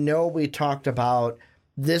 I know we talked about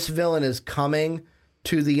this villain is coming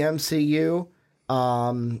to the MCU,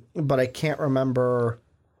 but I can't remember.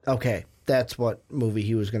 Okay, that's what movie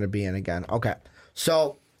he was going to be in again. Okay,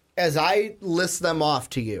 so as I list them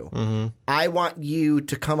off to you, I want you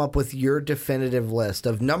to come up with your definitive list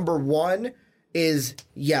of number one is,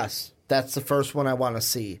 yes, that's the first one I want to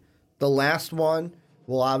see. The last one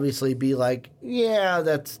will obviously be like, yeah,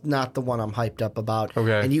 that's not the one I'm hyped up about.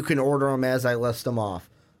 Okay. And you can order them as I list them off.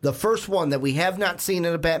 The first one that we have not seen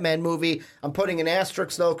in a Batman movie, I'm putting an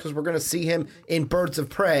asterisk, though, because we're going to see him in Birds of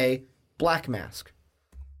Prey, Black Mask.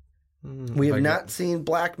 We have not seen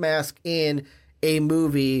Black Mask in a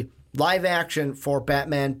movie, live action, for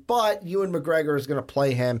Batman, but Ewan McGregor is going to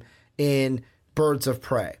play him in Birds of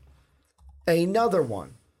Prey. Another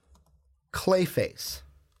one, Clayface.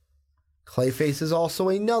 Clayface is also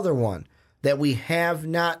another one that we have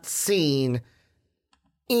not seen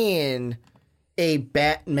in a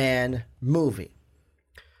Batman movie.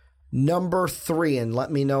 Number three, and let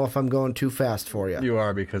me know if I'm going too fast for you. You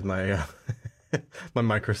are, because my my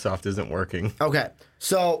Microsoft isn't working. Okay,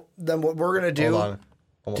 so then what we're going to do... Hold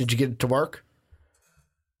on. Did you get it to work?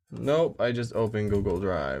 Nope, I just opened Google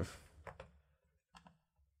Drive.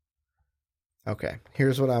 Okay,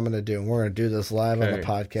 here's what I'm going to do. We're going to do this live on the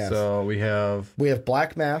podcast. So we have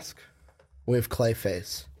Black Mask. We have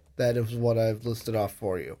Clayface. That is what I've listed off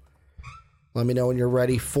for you. Let me know when you're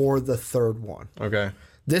ready for the third one. Okay.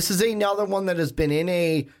 This is another one that has been in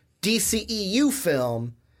a DCEU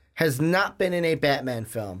film, has not been in a Batman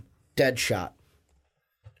film. Deadshot.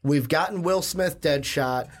 We've gotten Will Smith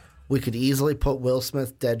Deadshot. We could easily put Will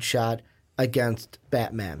Smith Deadshot against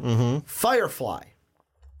Batman. Mm-hmm. Firefly,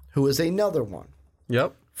 who is another one.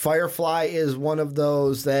 Yep. Firefly is one of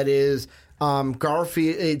those that is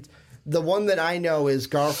Garfield. The one that I know is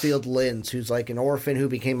Garfield Lynch, who's like an orphan who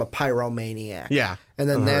became a pyromaniac. Yeah. And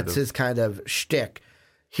then that's his kind of shtick.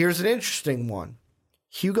 Here's an interesting one.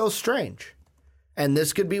 Hugo Strange. And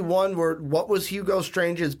this could be one where, what was Hugo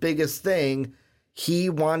Strange's biggest thing? He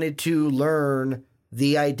wanted to learn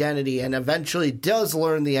the identity, and eventually does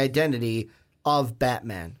learn the identity of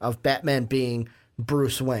Batman being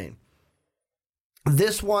Bruce Wayne.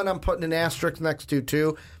 This one I'm putting an asterisk next to,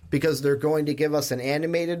 too, because they're going to give us an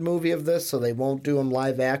animated movie of this, so they won't do them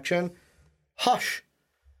live action. Hush.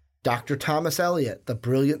 Dr. Thomas Elliot, the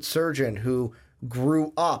brilliant surgeon who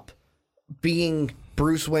grew up being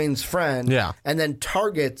Bruce Wayne's friend, and then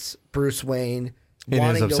targets Bruce Wayne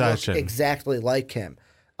wanting to look exactly like him.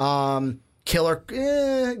 Killer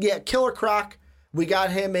Croc. We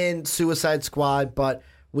got him in Suicide Squad, but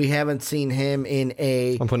we haven't seen him in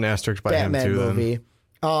a I'm putting an asterisk by Batman him too, movie.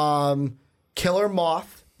 Killer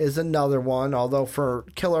Moth is another one, although for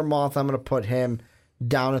Killer Moth, I'm going to put him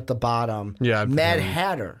down at the bottom. Yeah, Mad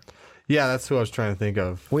Hatter. Yeah, that's who I was trying to think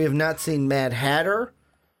of. We have not seen Mad Hatter.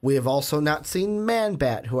 We have also not seen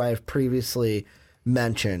Man-Bat, who I have previously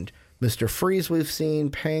mentioned. Mr. Freeze we've seen,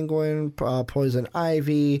 Penguin, Poison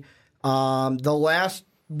Ivy. The last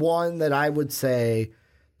one that I would say,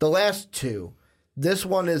 the last two This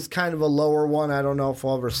one is kind of a lower one. I don't know if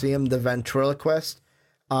we'll ever see him. The Ventriloquist.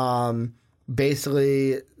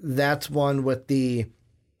 Basically, that's one with the...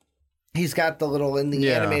 He's got the little, in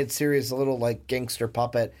the animated series, the little like gangster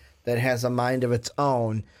puppet that has a mind of its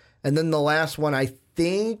own. And then the last one I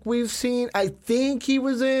think we've seen, I think he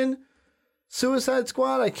was in Suicide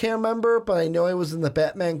Squad. I can't remember, but I know he was in the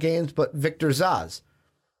Batman games. But Victor Zsasz,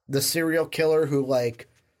 the serial killer who like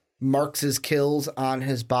marks his kills on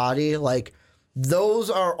his body, like those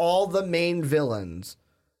are all the main villains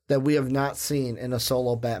that we have not seen in a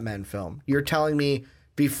solo Batman film. You're telling me,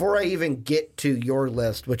 before I even get to your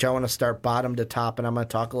list, which I want to start bottom to top, and I'm going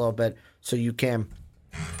to talk a little bit so you can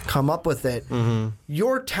come up with it,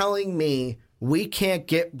 you're telling me we can't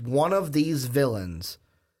get one of these villains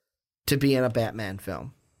to be in a Batman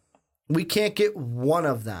film. We can't get one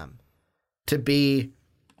of them to be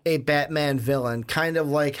a Batman villain, kind of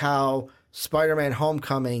like how Spider-Man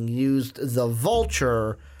Homecoming used the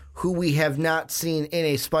Vulture, who we have not seen in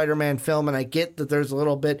a Spider-Man film. And I get that there's a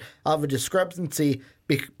little bit of a discrepancy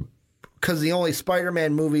because the only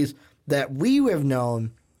Spider-Man movies that we have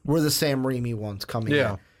known were the Sam Raimi ones coming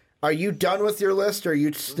in. Are you done with your list, or are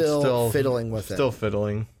you still fiddling with it? Still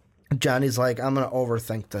fiddling. Johnny's like, I'm going to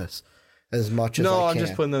overthink this as much as I can. No, I'm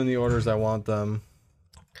just putting them in the orders I want them.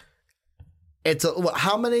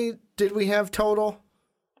 How many did we have total?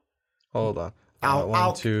 Hold on.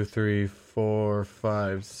 1, 2, 3, 4,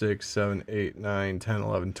 5, 6, 7, 8, 9, 10,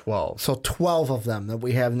 11, 12. So 12 of them that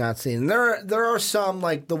we have not seen. There are some,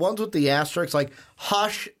 like the ones with the asterisks, like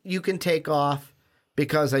Hush, you can take off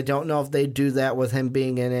because I don't know if they do that with him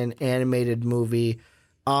being in an animated movie.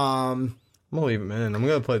 I'm gonna leave him in. I'm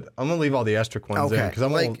gonna leave all the asterisk ones in because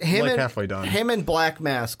I'm like halfway done. Him and Black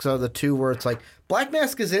Mask are the two where it's like Black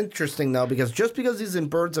Mask is interesting though because just because he's in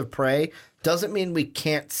Birds of Prey doesn't mean we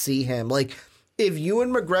can't see him. Like if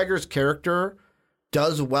Ewan McGregor's character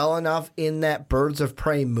does well enough in that Birds of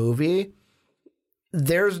Prey movie,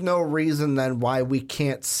 there's no reason then why we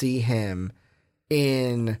can't see him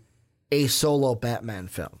in a solo Batman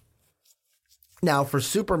film. Now, for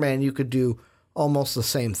Superman, you could do almost the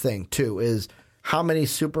same thing, too, is how many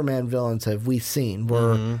Superman villains have we seen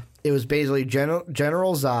where it was basically General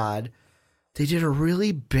Zod. They did a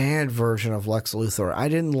really bad version of Lex Luthor. I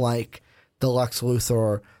didn't like the Lex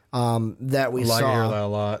Luthor that we saw. I hear that a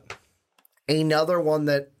lot. Another one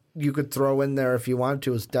that you could throw in there if you wanted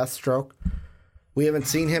to is Deathstroke. We haven't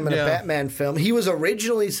seen him in a Batman film. He was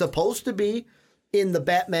originally supposed to be in the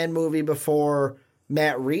Batman movie before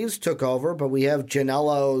Matt Reeves took over, but we have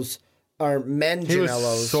Janello's, or Men Janello's. He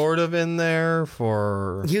was sort of in there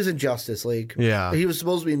for... He was in Justice League. Yeah. He was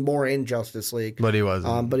supposed to be more in Justice League. But he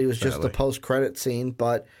wasn't. But he was just the post-credit scene,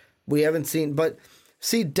 but we haven't seen... But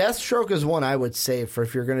see, Deathstroke is one I would save for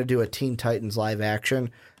if you're going to do a Teen Titans live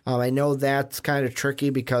action. I know that's kind of tricky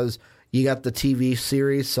because you got the TV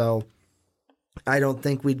series, so I don't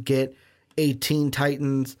think we'd get a Teen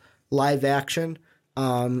Titans live action.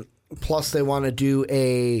 Plus, they want to do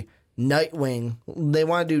a Nightwing. They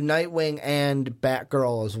want to do Nightwing and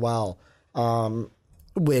Batgirl as well,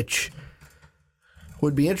 which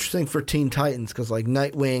would be interesting for Teen Titans because, like,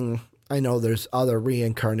 Nightwing, I know there's other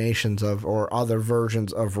reincarnations of or other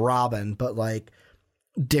versions of Robin, but, like,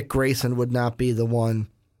 Dick Grayson would not be the one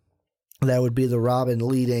that would be the Robin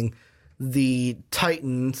leading the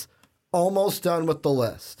Titans. Almost done with the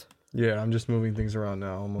list. Yeah, I'm just moving things around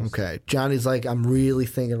now almost. Okay. Johnny's like, I'm really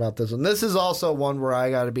thinking about this one. This is also one where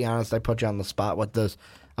I got to be honest. I put you on the spot with this.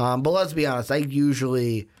 But let's be honest. I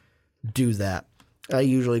usually do that. I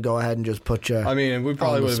usually go ahead and just put you I mean, we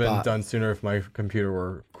probably would have been done sooner if my computer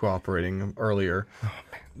were cooperating earlier.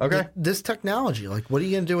 Oh, okay. This technology, like, what are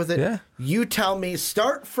you going to do with it? Yeah. You tell me.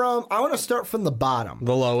 I want to start from the bottom.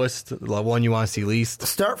 The lowest, the one you want to see least.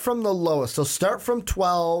 Start from the lowest. So start from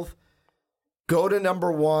 12. Go to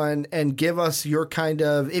number 1 and give us your kind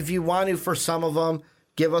of, if you want to, for some of them,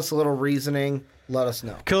 give us a little reasoning. Let us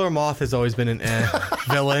know. Killer Moth has always been an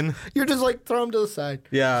villain. You're just like, throw him to the side.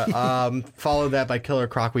 Yeah. Followed that by Killer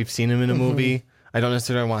Croc. We've seen him in a movie. I don't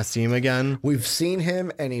necessarily want to see him again. We've seen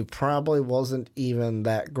him, and he probably wasn't even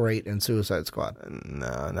that great in Suicide Squad.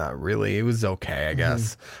 No, not really. It was okay, I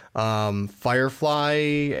guess. Firefly,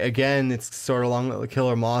 again, it's sort of along the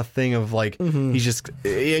Killer Moth thing of like he's just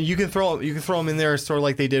you can throw him in there, sort of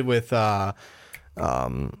like they did with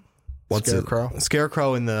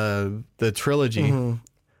Scarecrow in the trilogy,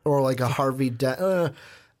 or like a Harvey Dent.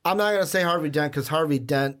 I'm not gonna say Harvey Dent because Harvey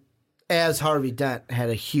Dent as Harvey Dent had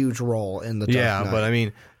a huge role in the Dark Knight. But I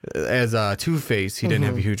mean, as Two-Face, he didn't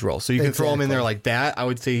have a huge role. So you can throw him in there like that. I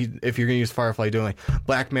would say if you're going to use Firefly, doing like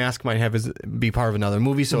Black Mask might be part of another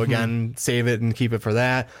movie. So again, save it and keep it for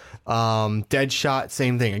that. Deadshot,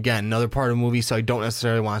 same thing. Again, another part of the movie. So I don't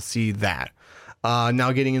necessarily want to see that.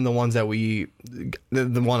 Now getting in the ones that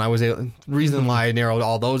reason why I narrowed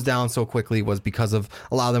all those down so quickly was because of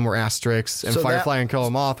a lot of them were asterisks, and Firefly and Killer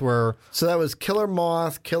Moth were. So that was Killer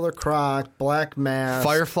Moth, Killer Croc, Black Mask,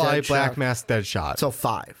 Firefly, Deadshot. Black Mask, Deadshot. So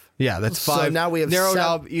 5. Yeah, that's 5. So now we have narrowed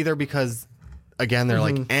out either because, again, they're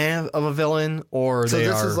like of a villain, or so they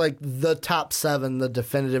this are. is like the top 7, the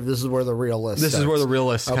definitive. This is where the real list. This starts. is where the real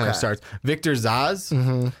list kind of starts. Victor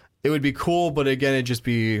Zsasz. It would be cool, but again, it'd just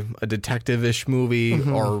be a detective-ish movie,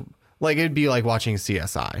 or like it'd be like watching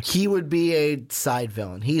CSI. He would be a side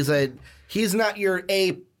villain. He's not your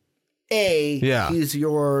A. Yeah. He's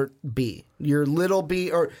your B, your little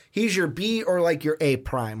B, or he's your B or like your A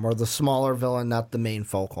prime, or the smaller villain, not the main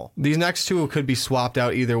focal. These next two could be swapped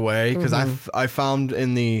out either way, because I found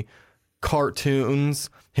in the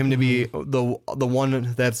cartoons him to be the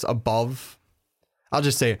one that's above. I'll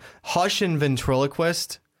just say Hush and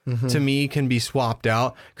Ventriloquist. To me, can be swapped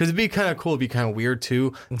out because it'd be kind of cool. It'd be kind of weird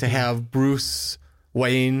too to have Bruce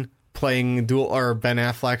Wayne playing dual, or Ben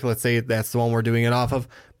Affleck. Let's say that's the one we're doing it off of,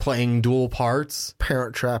 playing dual parts.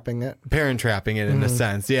 Parent trapping it In a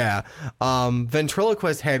sense, yeah.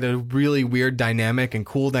 Ventriloquist had a really weird dynamic and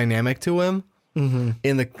cool dynamic to him.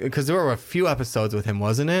 Because there were a few episodes with him,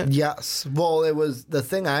 wasn't it? Yes. Well, it was the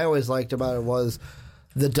thing I always liked about it was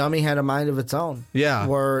the dummy had a mind of its own. Yeah,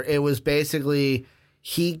 where it was basically.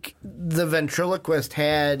 The ventriloquist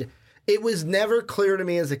had, it was never clear to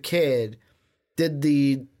me as a kid, did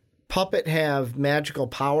the puppet have magical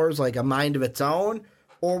powers like a mind of its own,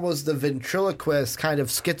 or was the ventriloquist kind of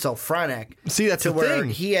schizophrenic? See, that's to the where thing.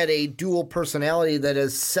 He had a dual personality that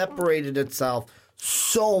has separated itself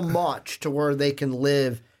so much to where they can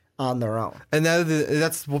live on their own. And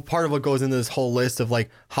that's part of what goes into this whole list of like,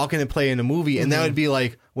 how can it play in a movie? And that would be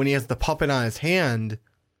like when he has the puppet on his hand.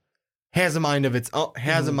 Has a mind of its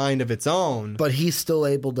own, but he's still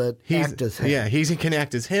able to act as him. Yeah, he can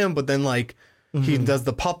act as him, but then like he does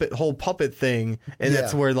the whole puppet thing, and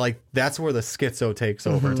that's where the schizo takes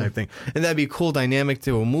over type thing, and that'd be a cool dynamic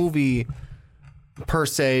to a movie per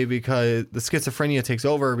se, because the schizophrenia takes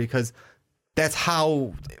over, that's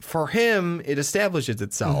how for him it establishes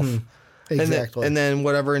itself. Exactly. And then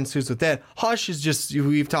whatever ensues with that. Hush is just,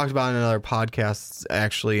 we've talked about it in other podcasts,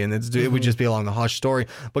 actually, and it would just be along the Hush story.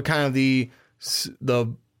 But kind of the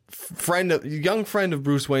young friend of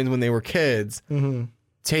Bruce Wayne's when they were kids,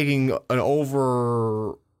 taking an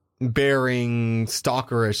overbearing,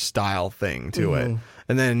 stalkerish style thing to it.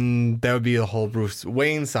 And then that would be the whole Bruce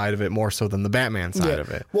Wayne side of it more so than the Batman side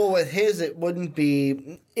of it. Well, with his,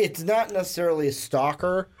 it's not necessarily a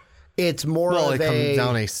stalker. It's more of it comes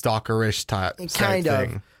down a stalkerish type kind of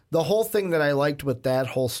thing. The whole thing that I liked with that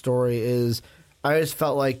whole story is I always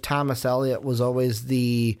felt like Thomas Elliot was always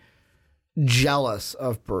the jealous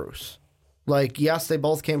of Bruce. Like, yes, they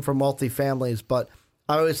both came from wealthy families, but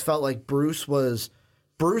I always felt like Bruce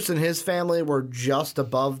and his family were just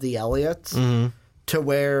above the Elliots to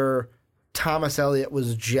where Thomas Elliot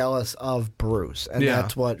was jealous of Bruce. And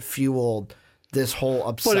that's what fueled this whole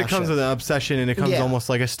obsession. But it comes with an obsession, and it comes almost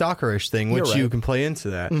like a stalkerish thing, which you can play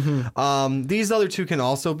into that. These other two can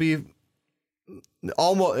also be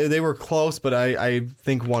almost, they were close, but I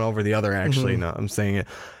think one over the other, actually. No, I'm saying it.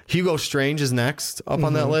 Hugo Strange is next up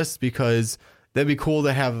on that list, because that'd be cool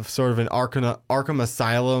to have sort of an Arkham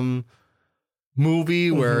Asylum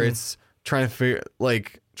movie where it's trying to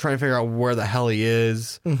figure out where the hell he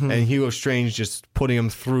is, and Hugo Strange just putting him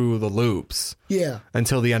through the loops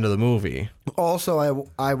until the end of the movie. Also,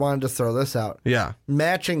 I wanted to throw this out. Yeah.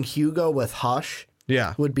 Matching Hugo with Hush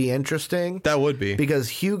would be interesting. That would be. Because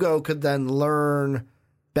Hugo could then learn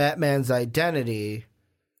Batman's identity,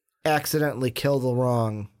 accidentally kill the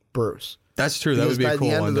wrong Bruce. That's true. That would be a cool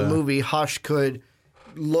one. By the end of the movie, Hush could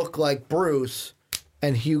look like Bruce,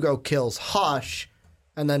 and Hugo kills Hush,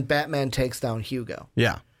 and then Batman takes down Hugo.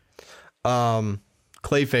 Yeah.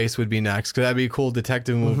 Clayface would be next, because that'd be a cool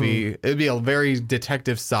detective movie. It'd be a very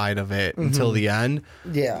detective side of it until the end.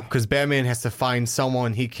 Yeah. Because Batman has to find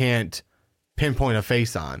someone he can't pinpoint a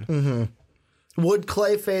face on. Would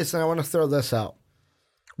Clayface, and I want to throw this out,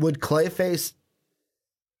 would Clayface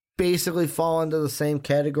basically fall into the same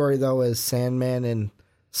category, though, as Sandman and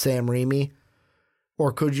Sam Raimi?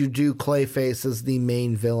 Or could you do Clayface as the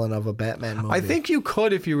main villain of a Batman movie? I think you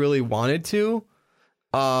could if you really wanted to.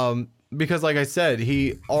 because like I said, it's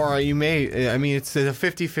a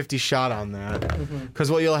 50-50 shot on that.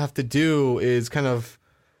 Because what you'll have to do is kind of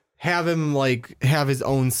have him like have his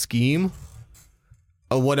own scheme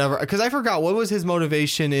or whatever. Because I forgot, what was his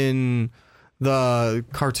motivation in the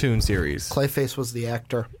cartoon series? Clayface was the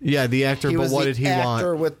actor. Yeah, the actor, but what did he want? The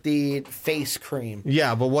actor with the face cream.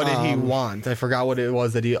 Yeah, but what did he want? I forgot what it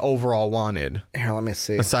was that he overall wanted. Here, let me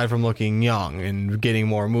see. Aside from looking young and getting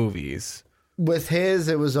more movies. With his,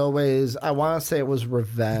 it was always, I want to say it was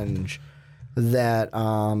revenge that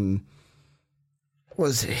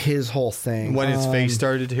was his whole thing. When his face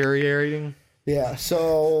started deteriorating? Yeah,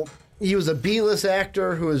 so he was a B-list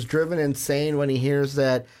actor who was driven insane when he hears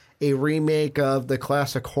that a remake of the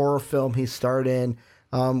classic horror film he starred in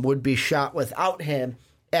would be shot without him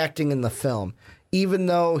acting in the film, even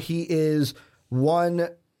though he is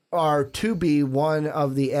to be one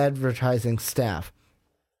of the advertising staff.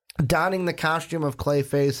 Donning the costume of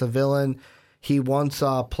Clayface, a villain he once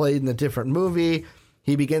played in a different movie,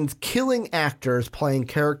 he begins killing actors playing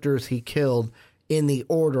characters he killed in the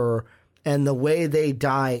order and the way they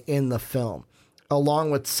die in the film,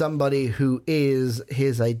 along with somebody who is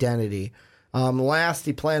his identity. Last,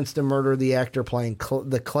 he plans to murder the actor playing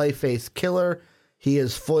the Clayface killer. He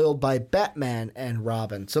is foiled by Batman and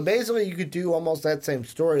Robin. So basically, you could do almost that same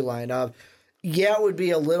storyline of, yeah, it would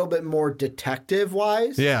be a little bit more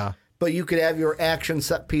detective-wise. Yeah. But you could have your action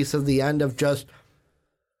set piece of the end of just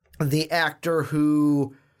the actor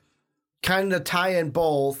who kind of tie in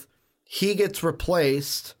both. He gets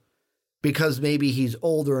replaced because maybe he's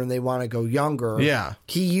older and they want to go younger. Yeah.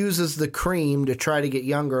 He uses the cream to try to get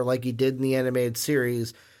younger like he did in the animated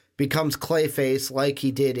series, becomes Clayface like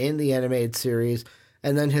he did in the animated series,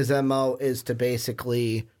 and then his MO is to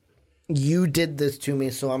basically, you did this to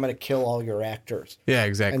me, so I'm going to kill all your actors. Yeah,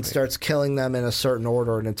 exactly. And starts killing them in a certain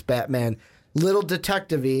order, and it's Batman. Little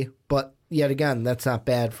detective-y, but yet again, that's not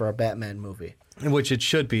bad for a Batman movie. Which it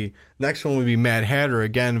should be. Next one would be Mad Hatter.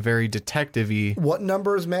 Again, very detective-y. What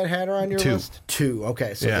number is Mad Hatter on your list? 2.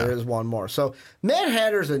 Okay, so there is one more. So Mad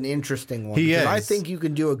Hatter's an interesting one. He is. I think you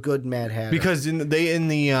can do a good Mad Hatter. Because and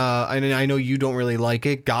I know you don't really like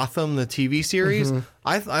it, Gotham, the TV series,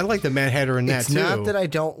 I like the Mad Hatter in that too. It's not that I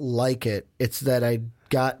don't like it. It's that I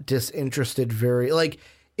got disinterested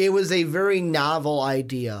it was a very novel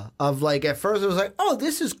idea of at first it was like, oh,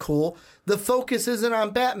 this is cool. The focus isn't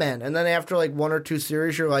on Batman. And then after 1 or 2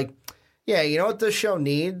 series, you're like, yeah, you know what this show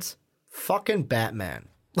needs? Fucking Batman.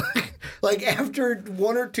 After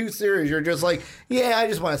 1 or 2 series, you're just like, yeah, I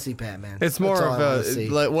just want to see Batman. It's more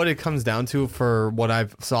of what it comes down to for what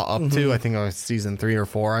I've saw up to. I think it was season 3 or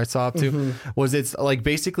 4 I saw up to was it's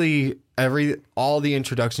basically all the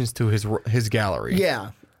introductions to his gallery.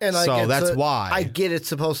 Yeah. And so that's why. I get it's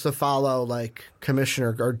supposed to follow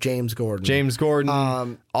Commissioner or James Gordon. James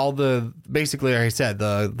Gordon, all the, basically, like I said,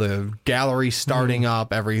 the gallery starting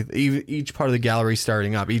up, each part of the gallery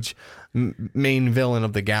starting up, each main villain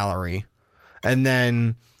of the gallery. And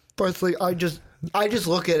then... Personally, I just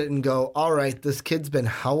look at it and go, all right, this kid's been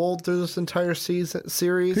how old through this entire series?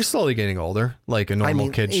 He's slowly getting older, like a normal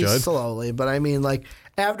kid should. Slowly, but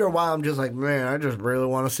after a while, I'm just like, man, I just really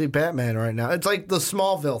want to see Batman right now. It's like the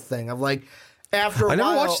Smallville thing of after a while. I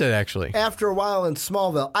never watched it, actually. After a while in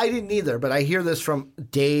Smallville, I didn't either, but I hear this from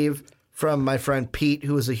Dave, from my friend Pete,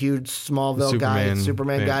 who is a huge Smallville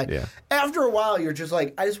Superman guy. Yeah. After a while, you're just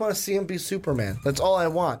like, I just want to see him be Superman. That's all I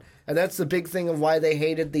want. And that's the big thing of why they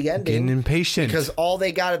hated the ending. Getting impatient. Because all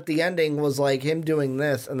they got at the ending was him doing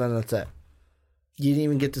this, and then that's it. You didn't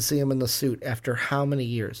even get to see him in the suit after how many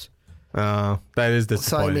years? That is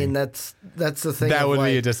disappointing. So that's the thing. That would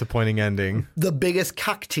be a disappointing ending. The biggest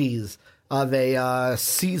cock tease of a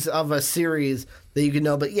series that you can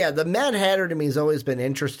know. But yeah, the Mad Hatter to me has always been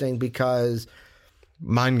interesting because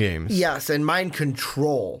mind games. Yes, and mind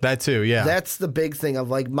control. That too, yeah. That's the big thing of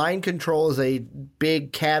mind control is a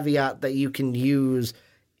big caveat that you can use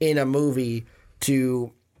in a movie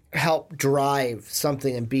to help drive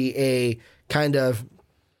something and be a kind of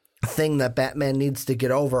thing that Batman needs to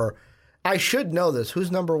get over. I should know this.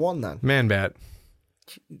 Who's number 1 then? Man-Bat.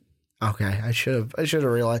 Okay, I should have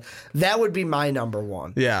realized. That would be my number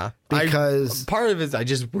 1. Yeah. Because part of it is I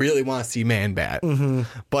just really want to see Man-Bat.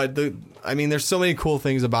 But there's so many cool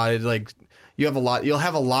things about it. You'll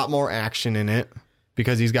have a lot more action in it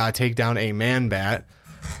because he's got to take down a Man-Bat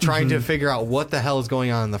trying to figure out what the hell is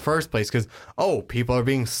going on in the first place because people are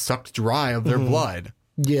being sucked dry of their blood.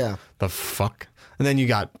 Yeah. The fuck? And then you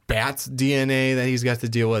got Bat's DNA that he's got to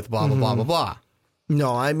deal with, blah, blah, blah, blah, blah.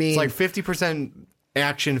 No, I mean... It's 50%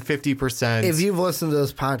 action, 50%... If you've listened to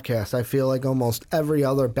this podcast, I feel like almost every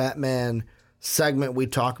other Batman segment we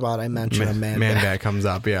talk about, I mention a man bat comes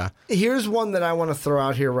up, yeah. Here's one that I want to throw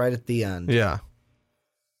out here right at the end. Yeah.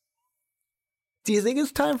 Do you think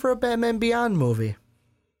it's time for a Batman Beyond movie?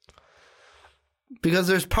 Because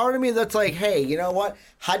there's part of me that's like, hey, you know what?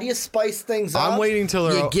 How do you spice things up? I'm waiting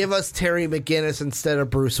till you give us Terry McGinnis instead of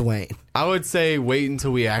Bruce Wayne. I would say wait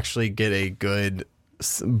until we actually get a good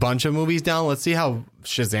bunch of movies down. Let's see how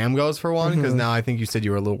Shazam goes for one, because now I think you said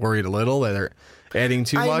you were a little worried that they're adding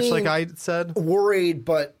too much, like I said. Worried,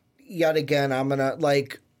 but yet again, I'm gonna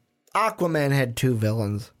Aquaman had 2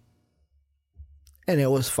 villains, and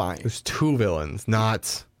it was fine. There's 2 villains,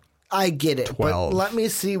 not. I get it, 12. But let me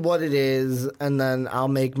see what it is, and then I'll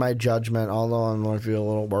make my judgment, although I'm going to feel a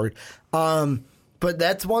little worried. But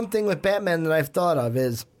that's one thing with Batman that I've thought of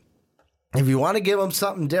is, if you want to give him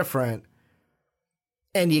something different,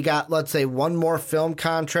 and you got, let's say, one more film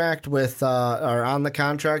contract with, or on the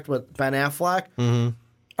contract with Ben Affleck,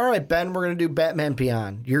 all right, Ben, we're going to do Batman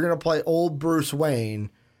Beyond. You're going to play old Bruce Wayne,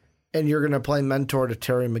 and you're going to play mentor to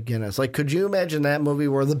Terry McGinnis. Like, could you imagine that movie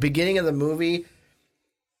where the beginning of the movie,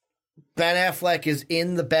 Ben Affleck is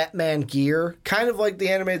in the Batman gear, kind of like the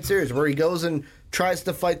animated series, where he goes and tries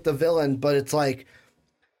to fight the villain, but it's like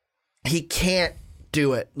he can't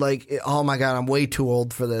do it. Like, oh my God, I'm way too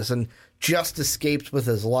old for this, and just escapes with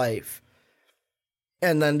his life.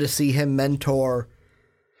 And then to see him mentor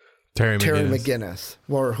Terry McGinnis,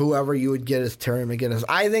 or whoever you would get as Terry McGinnis,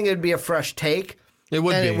 I think it'd be a fresh take. It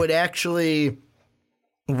would be. It would actually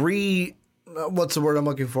what's the word I'm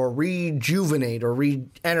looking for? Rejuvenate or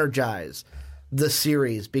re-energize the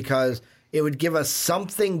series, because it would give us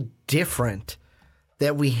something different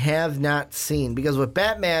that we have not seen. Because with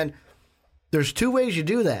Batman, there's 2 ways you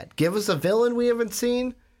do that. Give us a villain we haven't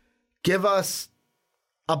seen. Give us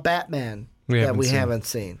a Batman that we haven't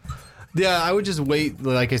seen. Yeah, I would just wait,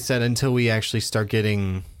 like I said, until we actually start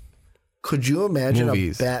getting. Could you imagine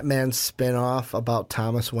movies. A Batman spinoff about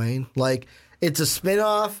Thomas Wayne? Like, it's a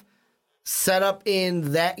spinoff set up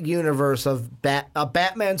in that universe of a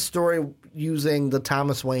Batman story using the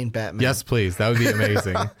Thomas Wayne Batman. Yes, please. That would be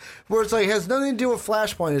amazing. Where it's like, it has nothing to do with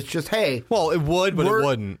Flashpoint. It's just, hey. Well, it would, but it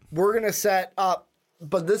wouldn't. We're going to set up,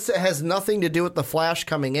 but this has nothing to do with the Flash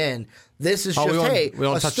coming in. This is just, we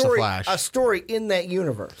don't touch the Flash. A story in that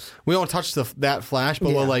universe. We don't touch that Flash, but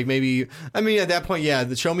we'll maybe, I mean, at that point,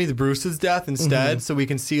 show me the Bruce's death instead, so we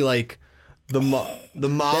can see the mom.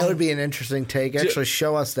 That would be an interesting take. Actually,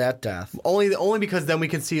 show us that death. Only because then we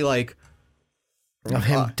can see of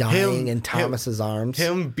him dying in Thomas's arms.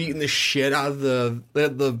 Him beating the shit out of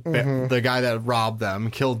the guy that robbed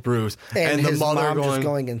them, killed Bruce, and the his mother mom just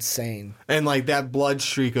going insane. And that blood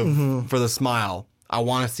streak of for the smile. I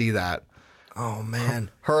want to see that. Oh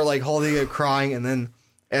man, her holding it, crying, and then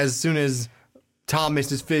as soon as Tom makes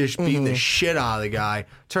his fish, beating the shit out of the guy,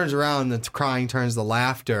 turns around and the crying turns to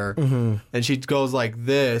laughter, and she goes like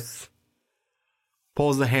this,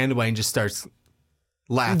 pulls the hand away, and just starts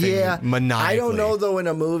laughing maniacally. I don't know, though, in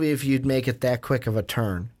a movie if you'd make it that quick of a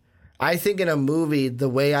turn. I think in a movie, the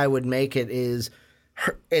way I would make it is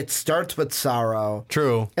it starts with sorrow.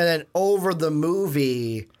 True. And then over the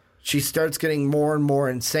movie, she starts getting more and more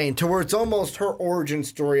insane to where it's almost her origin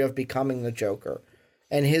story of becoming the Joker.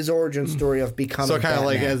 And his origin story of becoming Batman. So kind of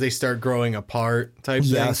like as they start growing apart type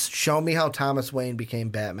thing? Yes. Show me how Thomas Wayne became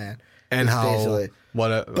Batman. And how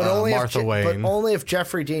Martha Wayne. But only if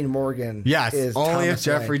Jeffrey Dean Morgan is only Thomas if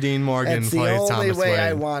Jeffrey Wayne. Dean Morgan That's plays Thomas Wayne. That's the only way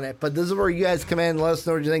I want it. But this is where you guys come in and let us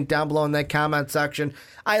know what you think down below in that comment section.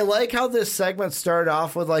 I like how this segment started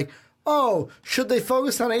off with should they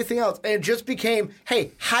focus on anything else? And it just became,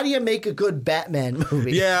 hey, how do you make a good Batman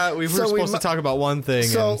movie? Yeah, we were supposed to talk about one thing.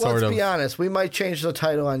 So let's be honest. We might change the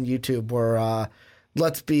title on YouTube where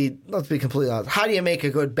let's be completely honest. How do you make a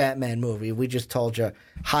good Batman movie? We just told you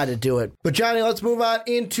how to do it. But Johnny, let's move on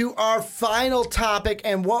into our final topic.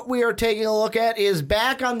 And what we are taking a look at is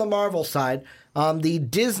back on the Marvel side. The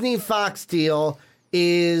Disney Fox deal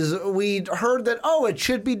is, we heard that, it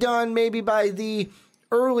should be done maybe by the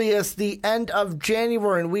earliest, the end of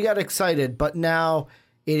January, and we got excited, but now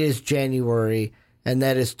it is January, and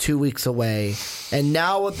that is 2 weeks away. And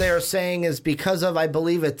now what they are saying is because of, I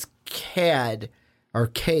believe it's CAD, or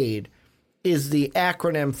CADE, is the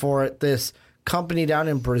acronym for it, this company down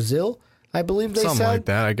in Brazil, I believe they said. Something like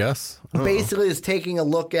that, I guess. Basically is taking a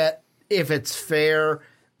look at if it's fair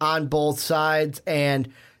on both sides,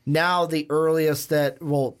 and now the earliest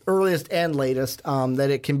and latest that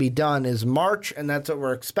it can be done is March, and that's what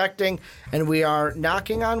we're expecting. And we are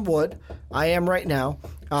knocking on wood, I am right now,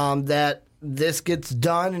 that this gets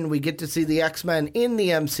done and we get to see the X-Men in the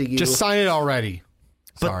MCU. Just sign it already.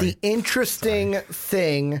 But the interesting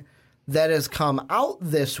thing that has come out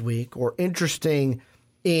this week, or interesting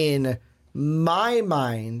in my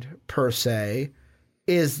mind per se,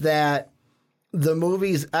 is that the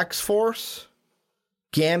movies X-Force,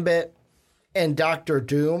 Gambit, and Doctor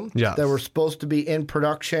Doom that were supposed to be in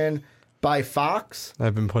production by Fox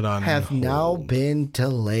have been put on have hold. now been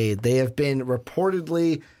delayed. They have been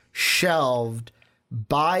reportedly shelved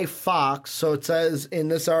by Fox. So it says in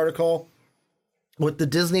this article, with the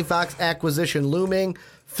Disney Fox acquisition looming,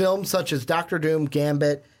 films such as Doctor Doom,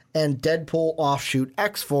 Gambit, and Deadpool offshoot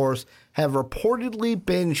X-Force have reportedly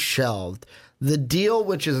been shelved. The deal,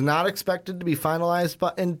 which is not expected to be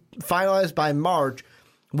finalized by March,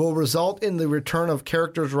 will result in the return of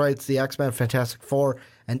characters' rights, the X-Men, Fantastic Four,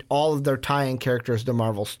 and all of their tie-in characters to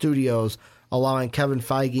Marvel Studios, allowing Kevin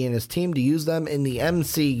Feige and his team to use them in the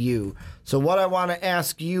MCU. So what I want to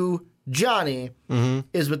ask you, Johnny,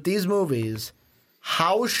 is with these movies,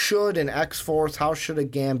 how should an X-Force, how should a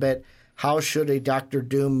Gambit, how should a Doctor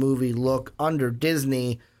Doom movie look under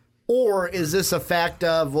Disney? Or is this a fact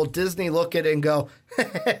of, will Disney look at it and go,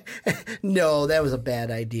 no, that was a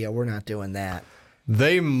bad idea. We're not doing that.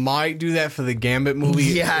 They might do that for the Gambit movie.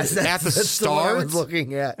 Yes, at the start. I was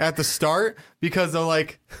looking at the start, because they're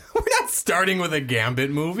like, we're not starting with a Gambit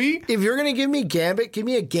movie. If you're going to give me Gambit, give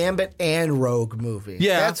me a Gambit and Rogue movie.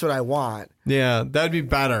 Yeah, that's what I want. Yeah, that'd be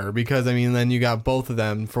better, because I mean, then you got both of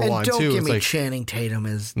them for and one don't too. Give it's me like Channing Tatum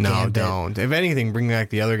as no, Gambit. don't. If anything, bring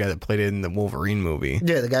back the other guy that played it in the Wolverine movie.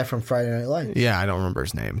 Yeah, the guy from Friday Night Lights. Yeah, I don't remember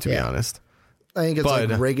his name, to be honest. I think it's like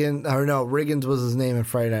Riggins, or no, Riggins was his name in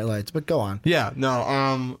Friday Night Lights, but go on. Yeah,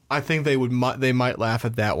 no, I think they might laugh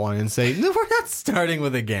at that one and say, no, we're not starting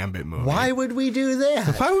with a Gambit movie. Why would we do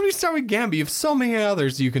that? Why would we start with Gambit? You have so many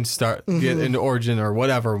others you can start, get into Origin or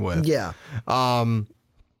whatever with. Yeah. But,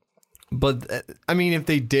 I mean, if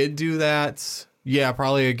they did do that, yeah,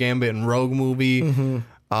 probably a Gambit and Rogue movie.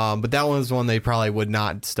 But that was one they probably would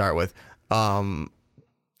not start with.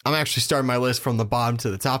 I'm actually starting my list from the bottom to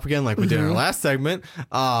the top again, like we did in our last segment.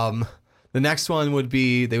 The next one would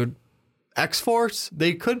be, X-Force.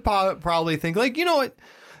 They could probably think, like, you know what?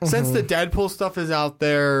 Since the Deadpool stuff is out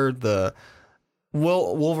there, the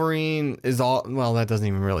Wolverine is all, well, that doesn't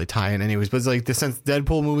even really tie in anyways, but it's like, since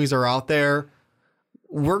Deadpool movies are out there,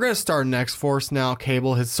 we're going to start an X-Force now.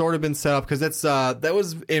 Cable has sort of been set up, because that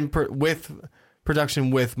was with production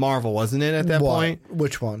with Marvel, wasn't it, at that point?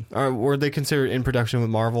 Which one? Or were they considered in production with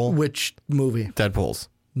Marvel? Which movie? Deadpool's.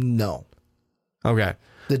 No. Okay.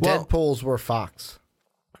 Deadpool's were Fox.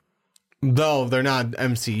 Though they're not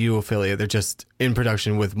MCU affiliate, they're just in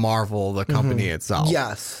production with Marvel, the company itself.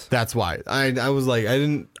 Yes. That's why. I was like,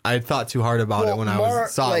 I thought too hard about it when I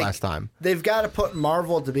saw it last time. They've got to put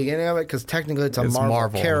Marvel at the beginning of it, because technically it's a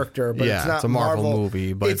Marvel character, but it's not it's a Marvel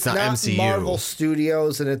movie, but it's not MCU. Marvel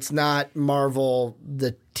Studios, and it's not Marvel,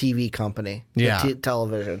 the TV company,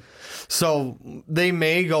 television. So they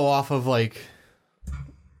may go off of like,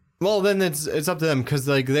 well, then it's up to them, because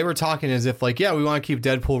like they were talking as if like, yeah, we want to keep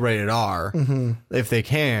Deadpool rated R if they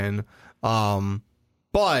can, but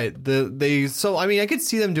so I mean, I could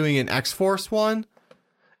see them doing an X-Force one,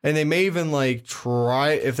 and they may even like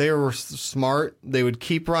try, if they were smart, they would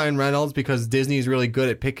keep Ryan Reynolds, because Disney is really good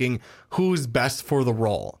at picking who's best for the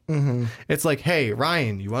role. It's like, hey,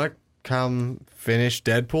 Ryan, you want to come finish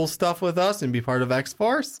Deadpool stuff with us and be part of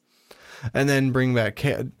X-Force? And then bring back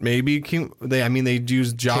they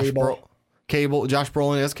use Josh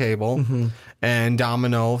Brolin as Cable, and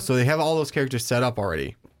Domino, so they have all those characters set up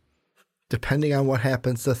already. Depending on what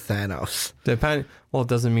happens to Thanos. Well, it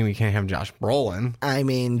doesn't mean we can't have Josh Brolin. I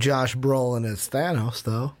mean, Josh Brolin is Thanos,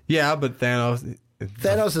 though. Yeah, but Thanos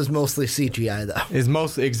is mostly CGI, though. He's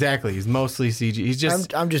mostly CGI. He's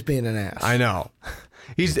just. I'm just being an ass. I know.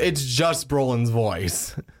 It's just Brolin's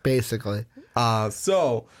voice, basically.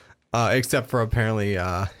 Except for apparently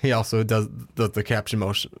he also does the caption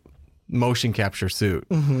motion capture suit,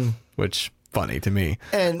 which funny to me.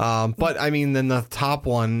 And but I mean, then the top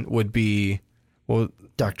one would be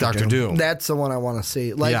Dr. Doom. That's the one I want to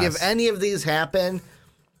see. Like, if any of these happen,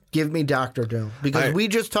 give me Dr. Doom, because we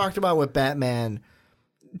just talked about with Batman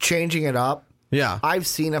changing it up. Yeah, I've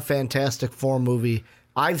seen a Fantastic Four movie.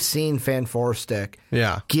 I've seen Fan4Stick.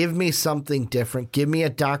 Yeah, give me something different. Give me a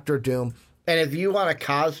Dr. Doom. And if you want a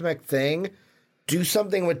cosmic thing, do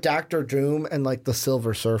something with Dr. Doom and like the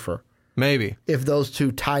Silver Surfer. Maybe. If those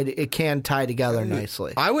two it can tie together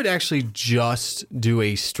nicely. I would actually just do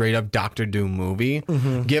a straight up Dr. Doom movie.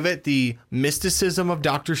 Give it the mysticism of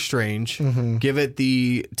Doctor Strange. Give it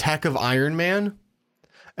the tech of Iron Man.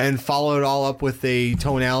 And follow it all up with a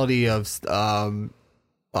tonality of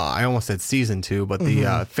I almost said season 2, but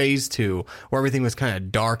the phase 2, where everything was kind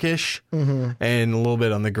of darkish and a little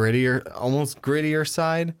bit on the almost grittier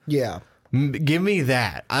side. Yeah. Give me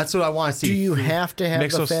that. That's what I want to see. Do you have to have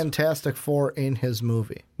the Fantastic Four in his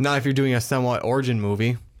movie? Not if you're doing a somewhat origin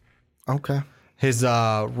movie. Okay. His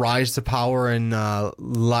rise to power in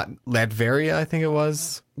Latveria, I think it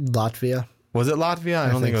was. Latvia. Was it Latvia? I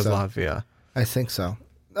don't think it was Latvia. I think so.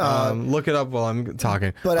 Look it up while I'm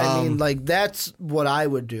talking. But I mean, like, that's what I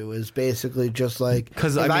would do is basically just like,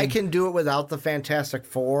 if I can do it without the Fantastic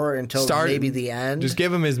Four until maybe the end. Just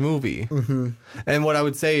give him his movie. Mm-hmm. And what I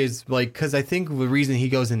would say is, like, because I think the reason he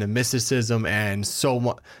goes into mysticism and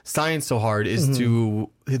science so hard is to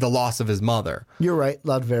the loss of his mother. You're right,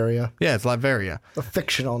 Latveria. Yeah, it's Latveria. A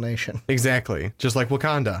fictional nation. Exactly. Just like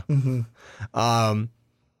Wakanda. Mm-hmm.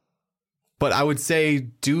 But I would say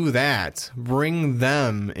do that. Bring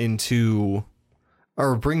them into,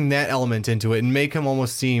 or bring that element into it and make him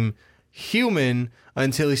almost seem human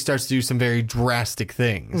until he starts to do some very drastic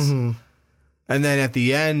things. Mm-hmm. And then at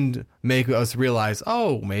the end, make us realize,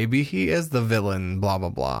 oh, maybe he is the villain, blah, blah,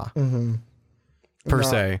 blah. Mm-hmm. Per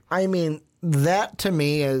se. I mean, that to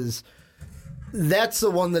me that's the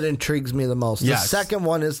one that intrigues me the most. Yes. The second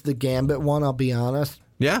one is the Gambit one, I'll be honest.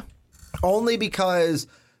 Yeah. Only because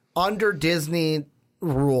under Disney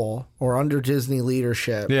rule or under Disney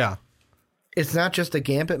leadership, it's not just a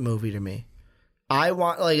Gambit movie to me. I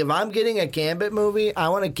want, like, if I'm getting a Gambit movie, I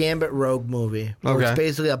want a Gambit Rogue movie. Where it's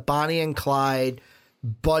basically a Bonnie and Clyde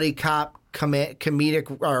buddy cop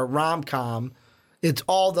comedic or rom-com. It's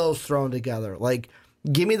all those thrown together. Like,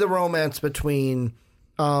 give me the romance between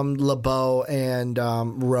LeBeau and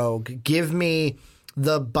Rogue. Give me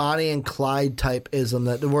the Bonnie and Clyde type ism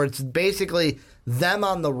where it's basically them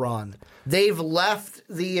on the run. They've left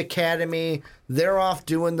the academy. They're off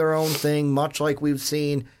doing their own thing, much like we've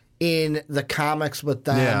seen in the comics with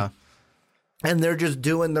them. Yeah. And they're just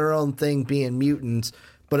doing their own thing being mutants.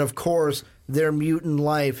 But of course, their mutant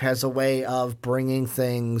life has a way of bringing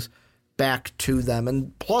things back to them.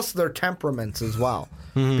 And plus their temperaments as well.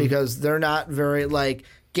 Mm-hmm. Because they're not very, like,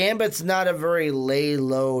 Gambit's not a very lay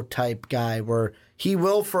low type guy where he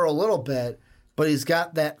will for a little bit, but he's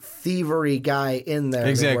got that thievery guy in there.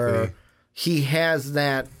 Exactly. Where he has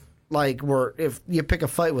that, like, where if you pick a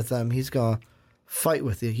fight with him, he's going to fight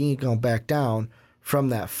with you. He ain't going to back down from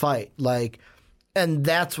that fight. Like, and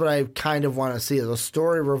that's what I kind of want to see. The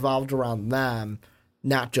story revolved around them,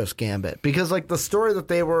 not just Gambit. Because, like, the story that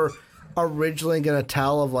they were originally going to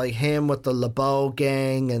tell of, like, him with the LeBeau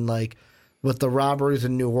gang and, like, with the robberies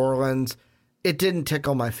in New Orleans, it didn't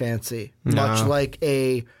tickle my fancy. No. Much like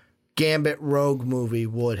a Gambit Rogue movie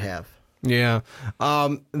would have. Yeah.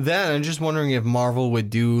 Then I'm just wondering if Marvel would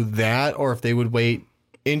do that or if they would wait,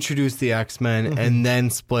 introduce the X-Men, and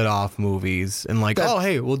then split off movies and like, oh,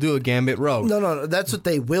 hey, we'll do a Gambit Rogue. No, that's what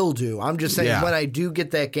they will do. I'm just saying when I do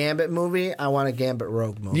get that Gambit movie, I want a Gambit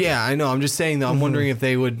Rogue movie. Yeah, I know. I'm just saying, though, I'm wondering if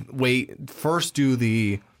they would wait, first do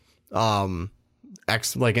the an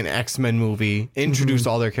X-Men movie, introduce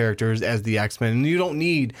all their characters as the X-Men, and you don't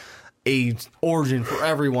need a origin for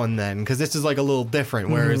everyone then, because this is like a little different,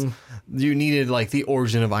 whereas you needed like the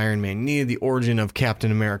origin of Iron Man, you needed the origin of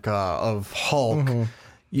Captain America, of Hulk.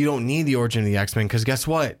 You don't need the origin of the X-Men, because guess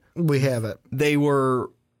what? We have it. They were,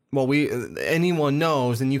 anyone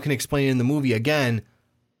knows, and you can explain it in the movie again,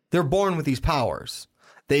 they're born with these powers.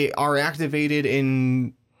 They are activated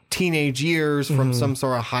in teenage years from some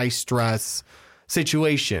sort of high stress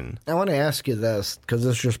situation. I want to ask you this, because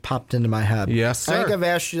this just popped into my head. Yes, sir. I think I've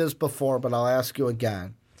asked you this before, but I'll ask you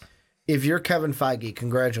again. If you're Kevin Feige,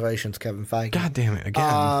 congratulations, Kevin Feige. God damn it,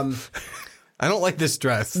 again. I don't like this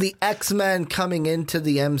dress. The X-Men coming into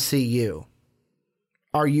the MCU,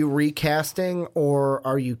 are you recasting or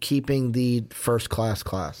are you keeping the first class?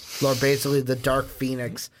 Or basically the Dark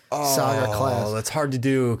Phoenix saga class? Oh, that's hard to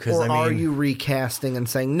do. Or are you recasting and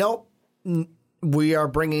saying, nope, we are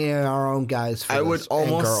bringing in our own guys for I this, would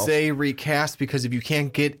almost say recast, because if you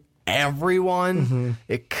can't get everyone,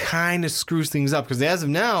 it kind of screws things up. Because as of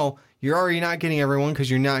now, you're already not getting everyone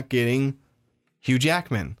because you're not getting Hugh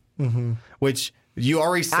Jackman, which you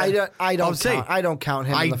already said. I don't count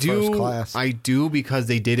him in the first class. I do, because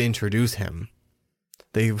they did introduce him.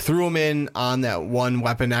 They threw him in on that one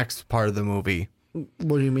Weapon X part of the movie.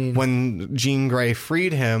 What do you mean? When Jean Grey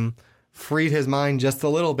freed his mind just a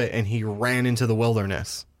little bit, and he ran into the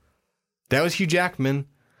wilderness. That was Hugh Jackman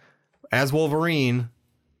as Wolverine.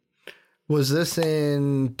 Was this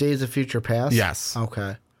in Days of Future Past? Yes.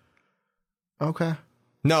 Okay.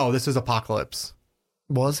 No, this is Apocalypse.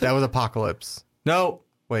 Was it? That was Apocalypse. No,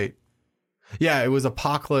 wait. Yeah, it was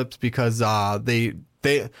Apocalypse because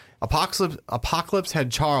Apocalypse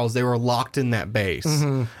had Charles. They were locked in that base,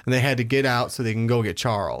 and they had to get out so they can go get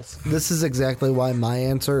Charles. This is exactly why my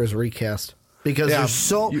answer is recast. Because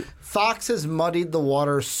Fox has muddied the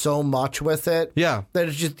water so much with it that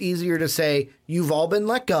it's just easier to say, you've all been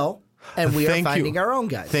let go, and we are finding our own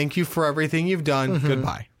guys. Thank you for everything you've done.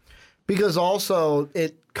 Goodbye. Because also,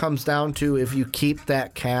 it comes down to if you keep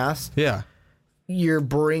that cast, you're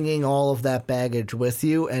bringing all of that baggage with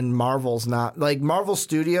you, and Marvel's not. Like, Marvel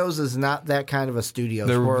Studios is not that kind of a studio.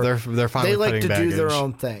 They're finally They like putting to baggage. do their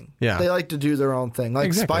own thing. Yeah. They like to do their own thing.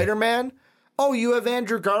 Like Spider-Man. Oh, you have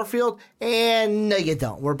Andrew Garfield? And no, you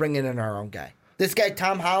don't. We're bringing in our own guy. This guy,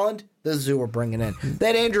 Tom Holland, this is who we're bringing in.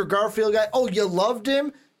 That Andrew Garfield guy, oh, you loved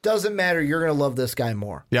him? Doesn't matter. You're going to love this guy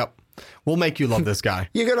more. Yep. We'll make you love this guy.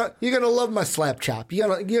 You're gonna love my slap chop.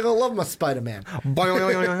 You're gonna love my Spider-Man.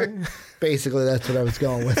 Basically, that's what I was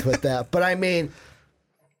going with that. But I mean,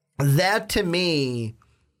 that to me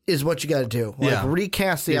is what you got to do. Like,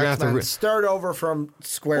 recast the X-Men, start over from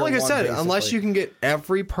square one. Like I said, basically. unless you can get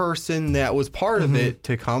every person that was part of it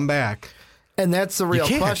to come back. And that's the real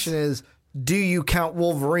question is, do you count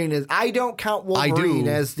Wolverine as... I don't count Wolverine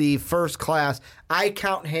as the first class. I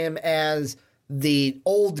count him as the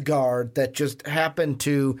old guard that just happened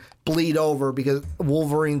to bleed over because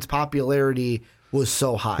Wolverine's popularity was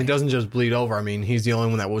so high. He doesn't just bleed over. I mean, he's the only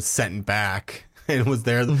one that was sent back and was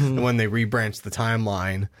there when they rebranched the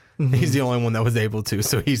timeline. He's the only one that was able to,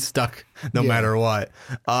 so he's stuck no matter what.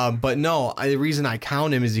 But no, the reason I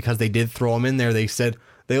count him is because they did throw him in there. They said...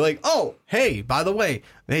 They like, oh, hey, by the way,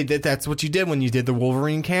 that's what you did when you did the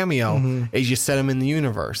Wolverine cameo, is you set him in the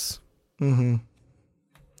universe.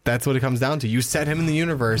 That's what it comes down to. You set him in the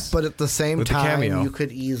universe. But at the same time, you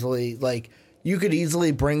could easily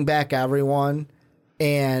bring back everyone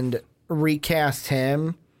and recast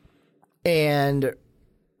him, and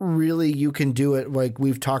really you can do it like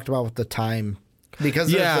we've talked about with the time. Because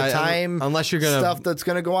there's the time unless you're gonna, stuff that's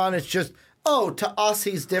going to go on. It's just... Oh, to us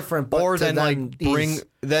he's different, but or to then them, bring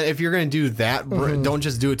that if you're going to do that, don't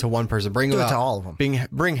just do it to one person. Bring it to all of them.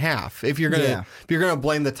 Bring half. If you're gonna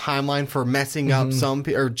blame the timeline for messing up some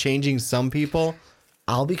or changing some people,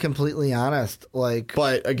 I'll be completely honest. Like,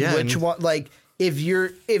 but again, which one? Like, if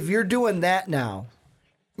you're doing that now,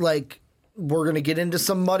 like, we're gonna get into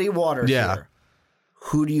some muddy waters here.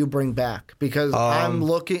 Who do you bring back? Because I'm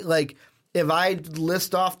looking like. If I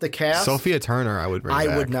list off the cast... Sophia Turner, I would bring back.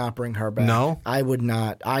 I would not bring her back. No? I would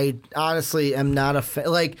not. I honestly am not a fan.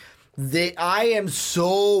 Like, I am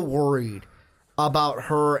so worried about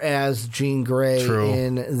her as Jean Grey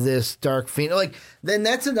in this Dark Phoenix. Like, then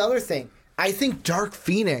that's another thing. I think Dark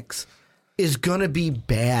Phoenix is going to be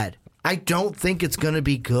bad. I don't think it's going to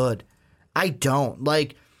be good. I don't.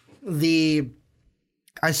 Like, I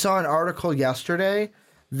saw an article yesterday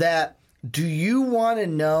that, do you want to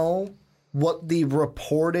know what the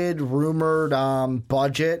reported, rumored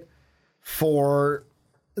budget for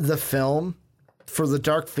the film, for the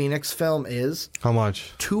Dark Phoenix film is? How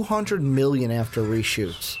much? $200 million after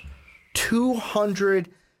reshoots. $200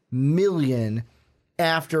 million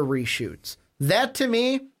after reshoots. That to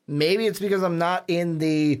me, maybe it's because I'm not in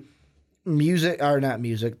the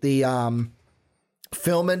the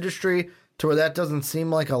film industry to where that doesn't seem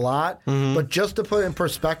like a lot. But just to put in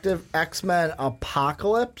perspective, X-Men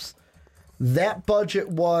Apocalypse, that budget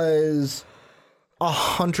was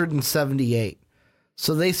 $178.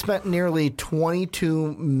 So they spent nearly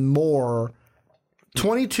 $22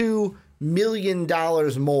 million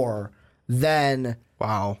more than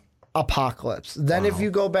Apocalypse. Then if you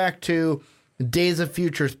go back to Days of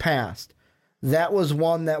Futures Past, that was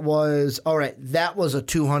one that was, all right, that was a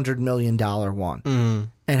 $200 million one.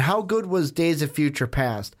 And how good was Days of Future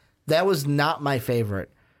Past? That was not my favorite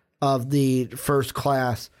of the first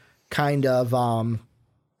class kind of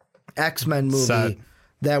X-Men movie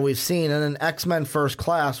that we've seen. And then X-Men First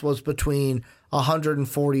Class was between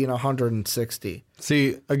 140 and 160.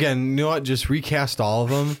 See, again, you know what? Just recast all of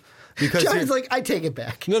them. Because Johnny's like, I take it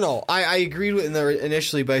back. No, I agreed with it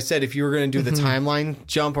initially, but I said if you were going to do the timeline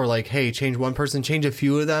jump or like, hey, change one person, change a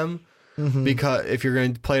few of them, because if you're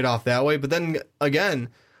going to play it off that way. But then again,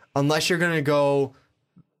 unless you're going to go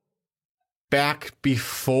back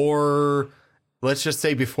before, let's just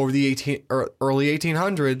say before the early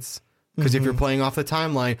 1800s, because if you're playing off the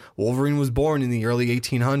timeline, Wolverine was born in the early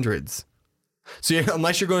 1800s. So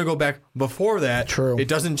unless you're going to go back before that, it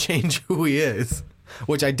doesn't change who he is.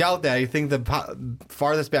 Which I doubt that. I think the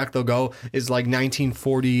farthest back they'll go is like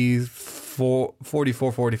 1944,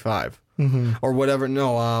 45. Or whatever.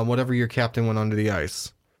 No, whatever your captain went under the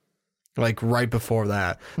ice. like right before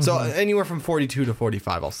that. So anywhere from 42 to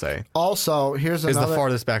 45, I'll say. Also, is the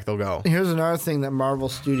farthest back they'll go. Here's another thing that Marvel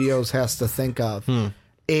Studios has to think of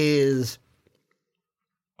is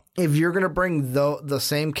if you're going to bring the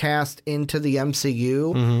same cast into the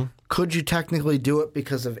MCU, could you technically do it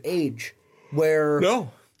because of age?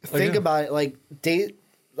 Think about it, like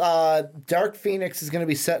Dark Phoenix is going to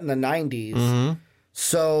be set in the 90s.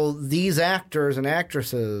 So these actors and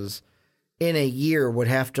actresses in a year would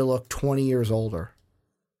have to look 20 years older.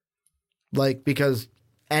 Like, because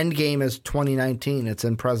Endgame is 2019. It's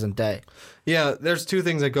in present day. Yeah, there's two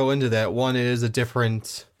things that go into that. One is a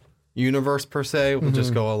different universe, per se. We'll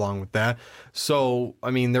just go along with that. So, I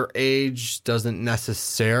mean, their age doesn't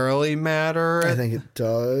necessarily matter. I think it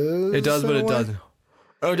does. It does, but it doesn't.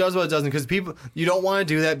 Oh, it does, but it doesn't. Because you don't want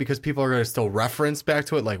to do that because people are going to still reference back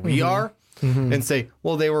to it like we are and say,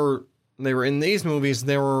 well, they were in these movies. Is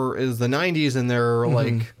the 90s, and they're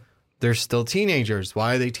like, they're still teenagers.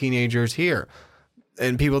 Why are they teenagers here?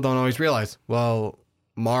 And people don't always realize, well,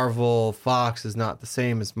 Marvel Fox is not the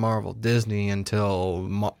same as Marvel Disney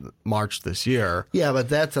until March this year. Yeah, but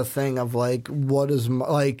that's a thing of like, what does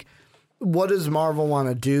Marvel want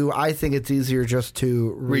to do? I think it's easier just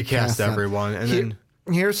to recast everyone, and then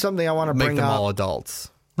here's something I want to bring up. Make them all adults.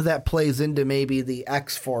 That plays into maybe the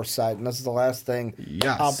X-Force side, and this is the last thing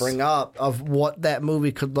I'll bring up of what that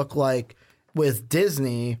movie could look like with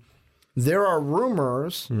Disney. There are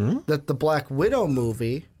rumors that the Black Widow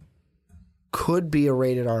movie could be a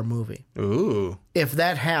rated R movie. Ooh. If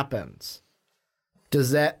that happens,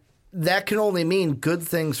 does that can only mean good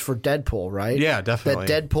things for Deadpool, right? Yeah, definitely.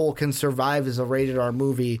 That Deadpool can survive as a rated R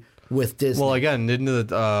movie with Disney. Well, again, didn't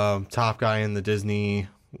the top guy in the Disney,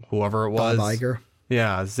 whoever it was, Bob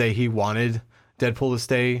Iger, say he wanted Deadpool to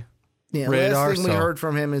stay rated R? Last thing we heard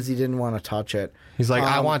from him is he didn't want to touch it. He's like,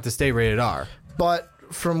 I want it to stay rated R. But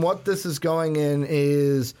from what this is going in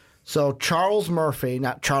is, so Charles Murphy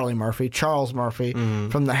from the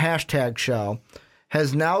Hashtag Show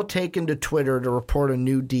has now taken to Twitter to report a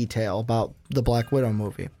new detail about the Black Widow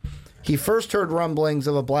movie. He first heard rumblings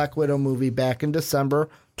of a Black Widow movie back in December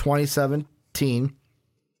 2017.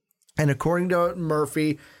 And according to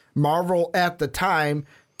Murphy, Marvel at the time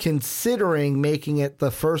considering making it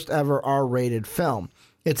the first ever R-rated film.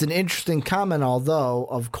 It's an interesting comment, although,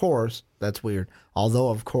 of course, that's weird.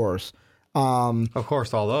 Although,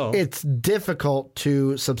 it's difficult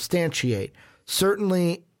to substantiate.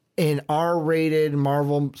 Certainly, an R-rated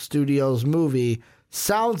Marvel Studios movie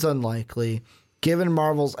sounds unlikely, given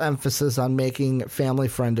Marvel's emphasis on making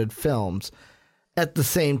family-friended films. At the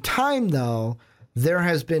same time, though, there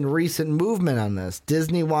has been recent movement on this.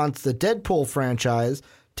 Disney wants the Deadpool franchise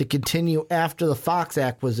to continue after the Fox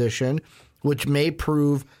acquisition, which may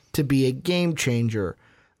prove to be a game changer.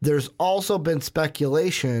 There's also been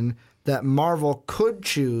speculation that Marvel could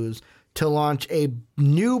choose to launch a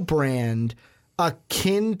new brand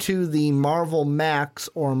akin to the Marvel Max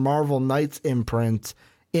or Marvel Knights imprints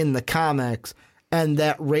in the comics, and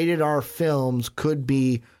that rated R films could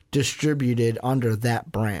be distributed under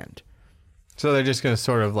that brand. So they're just going to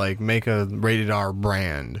sort of like make a rated R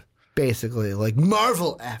brand. Basically, like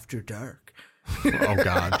Marvel After Dark. Oh,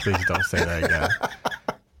 God, please don't say that again.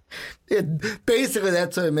 Basically,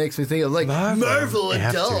 that's what it makes me think of, like Marvel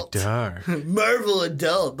Adult. Marvel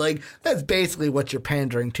Adult. Like, that's basically what you're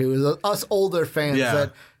pandering to, is us older fans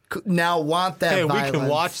that now want that violence. We can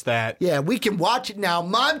watch that. Yeah, we can watch it now.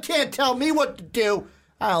 Mom can't tell me what to do.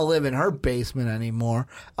 I don't live in her basement anymore.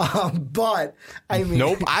 But, I mean...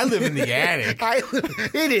 Nope, I live in the attic.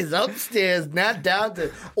 It is upstairs, not down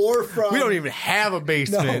to... Or from... We don't even have a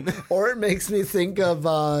basement. No, or it makes me think of...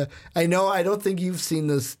 I don't think you've seen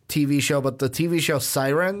this TV show, but the TV show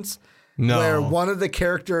Sirens. No. Where one of the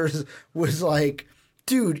characters was like,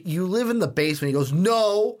 dude, you live in the basement. He goes,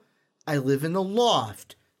 no, I live in the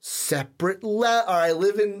loft. I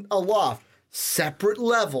live in a loft. Separate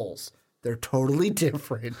levels. They're totally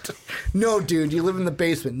different. No, dude, you live in the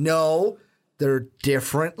basement. No, they're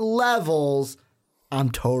different levels.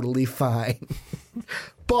 I'm totally fine.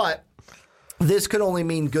 But this could only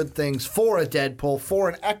mean good things for a Deadpool, for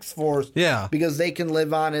an X-Force. Yeah. Because they can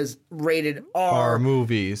live on as rated R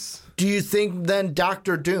movies. Do you think then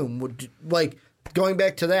Doctor Doom would, like, going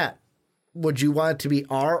back to that, would you want it to be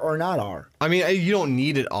R or not R? I mean, you don't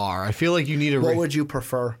need it R. I feel like you need a... What would you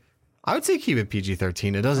prefer? I would say keep it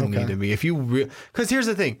PG-13. It doesn't need to be. Because here's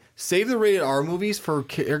the thing. Save the rated R movies for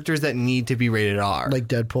characters that need to be rated R. Like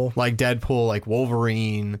Deadpool? Like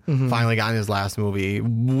Wolverine finally got in his last movie.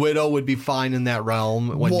 Widow would be fine in that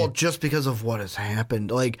realm. Just because of what has happened.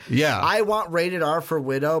 Like, yeah. I want rated R for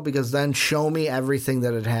Widow because then show me everything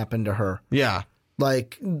that had happened to her. Yeah.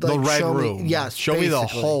 Like the Red Room. Yes. Show me the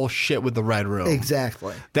whole shit with the Red Room.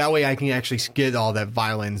 Exactly. That way I can actually get all that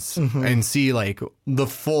violence and see like the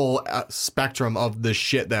full spectrum of the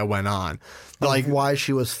shit that went on. Like why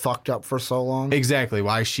she was fucked up for so long. Exactly.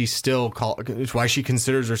 Why she why she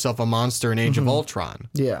considers herself a monster in Age of Ultron.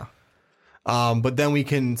 Yeah. But then we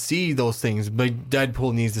can see those things. But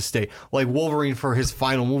Deadpool needs to stay. Like Wolverine for his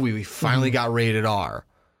final movie, we finally got rated R.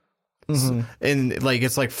 And like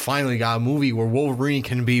it's like finally got a movie where Wolverine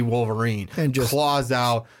can be Wolverine and just claws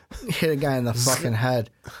out, hit a guy in the fucking head.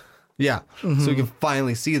 Yeah, so we can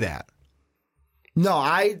finally see that. No,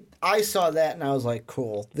 I saw that and I was like,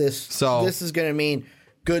 cool. This is going to mean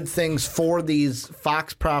good things for these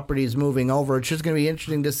Fox properties moving over. It's just going to be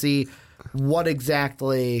interesting to see what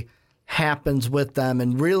exactly happens with them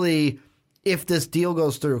and really if this deal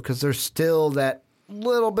goes through, because there's still that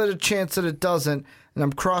little bit of chance that it doesn't. And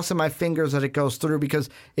I'm crossing my fingers that it goes through because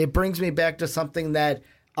it brings me back to something that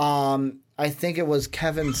I think it was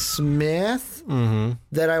Kevin Smith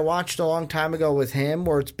that I watched a long time ago with him,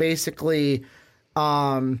 where it's basically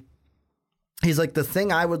he's like, the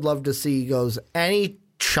thing I would love to see, he goes, any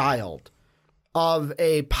child of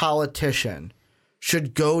a politician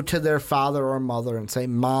should go to their father or mother and say,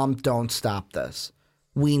 Mom, don't stop this.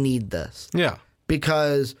 We need this. Yeah.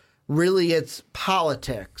 Because really it's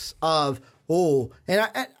politics of, and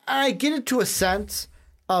I get it to a sense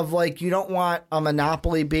of like you don't want a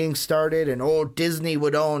monopoly being started and Disney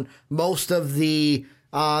would own most of the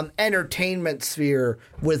entertainment sphere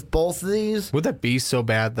with both of these. Would that be so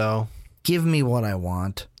bad though? Give me what I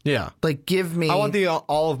want. Yeah. Like give me. I want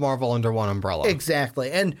all of Marvel under one umbrella.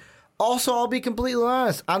 Exactly. And also I'll be completely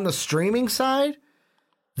honest, on the streaming side,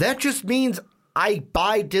 that just means I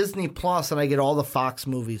buy Disney Plus and I get all the Fox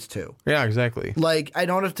movies too. Yeah, exactly. Like, I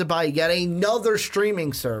don't have to buy yet another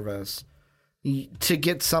streaming service to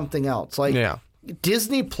get something else. Like,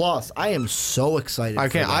 Disney Plus, I am so excited for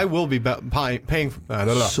that. I will be paying for that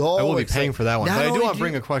one. But I do want to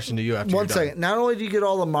bring a question to you after one second. Not only do you get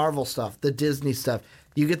all the Marvel stuff, the Disney stuff,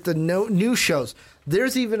 you get the new shows.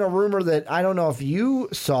 There's even a rumor that, I don't know if you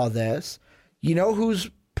saw this, you know who's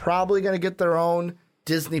probably going to get their own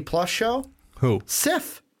Disney Plus show? Who?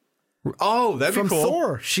 Sif. Oh, that'd be cool. From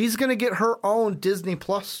Thor. She's going to get her own Disney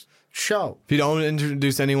Plus show. If you don't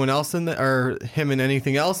introduce anyone else or him in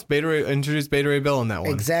anything else, introduce Beta Ray Bill in that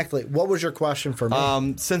one. Exactly. What was your question for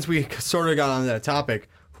me? Since we sort of got on that topic,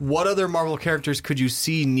 what other Marvel characters could you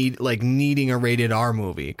see needing a rated R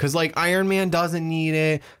movie? Because like Iron Man doesn't need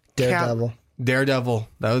it. Daredevil.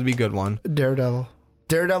 That would be a good one. Daredevil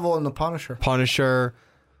and the Punisher.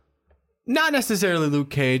 Not necessarily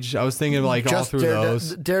Luke Cage. I was thinking like just all through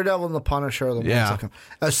those. Daredevil and the Punisher are the ones that come.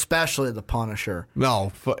 Especially the Punisher.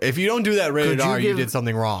 No, if you don't do that rated R, you did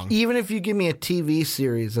something wrong. Even if you give me a TV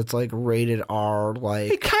series that's like rated R,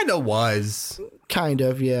 like... It kind of was. Kind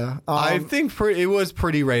of, yeah. I think it was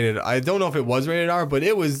pretty rated. I don't know if it was rated R, but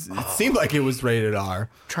it seemed like it was rated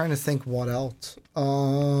R. Trying to think what else.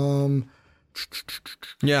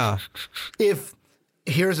 Yeah.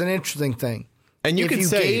 Here's an interesting thing. And you could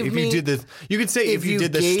say if you did the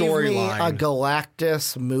storyline, a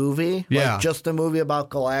Galactus movie, like just a movie about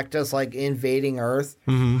Galactus, like invading Earth,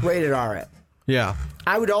 rated R it. Yeah,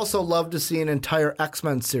 I would also love to see an entire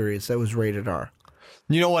X-Men series that was rated R.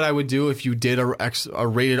 You know what I would do if you did a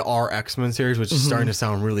rated R X-Men series, which is starting to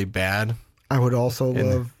sound really bad. I would also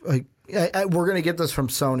love we're gonna get this from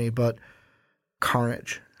Sony, but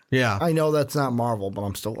Carnage. Yeah. I know that's not Marvel, but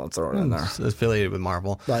I'm still going to throw it in there. It's affiliated with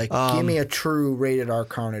Marvel. Like, give me a true rated R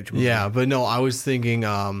Carnage movie. Yeah, but no, I was thinking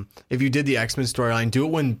if you did the X-Men storyline, do it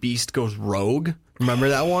when Beast goes rogue. Remember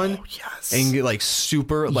that one? Oh, yes. And get like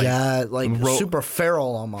super, super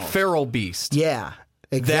feral almost. Feral Beast. Yeah,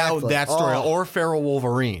 exactly. That story. Or feral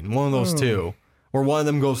Wolverine. One of those two. Or one of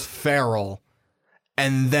them goes feral.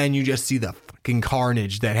 And then you just see the fucking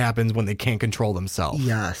carnage that happens when they can't control themselves.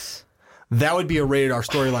 Yes. That would be a rated R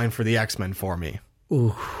storyline for the X-Men for me.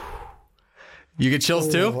 Ooh. You get chills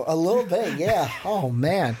too? A little bit, yeah. Oh,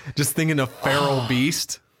 man. Just thinking of Feral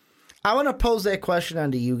Beast. I want to pose that question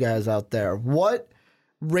onto you guys out there. What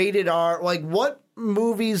rated R, like what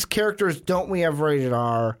movies, characters don't we have rated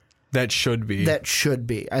R? That should be.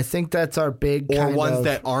 I think that's our big Or ones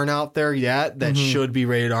that aren't out there yet that should be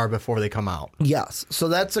rated R before they come out. Yes. So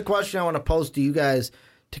that's the question I want to pose to you guys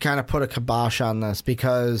to kind of put a kibosh on this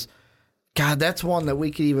because... God, that's one that we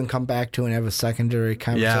could even come back to and have a secondary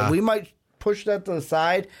conversation. Yeah. We might push that to the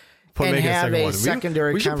side and have a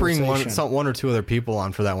secondary conversation. We should bring one or two other people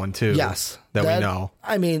on for that one too. Yes. That we know.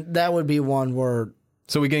 I mean, that would be one where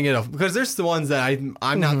So we can get because there's the ones that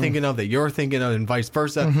I'm not thinking of that you're thinking of and vice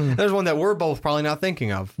versa. There's one that we're both probably not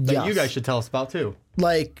thinking of that you guys should tell us about too.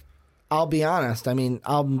 Like, I'll be honest. I mean,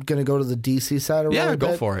 I'm going to go to the DC side a little bit. Yeah,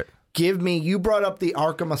 go for it. Give me, you brought up the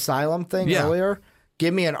Arkham Asylum thing earlier.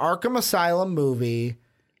 Give me an Arkham Asylum movie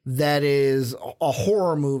that is a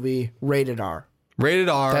horror movie rated R. Rated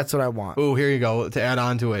R. That's what I want. Oh, here you go to add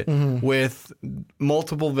on to it. With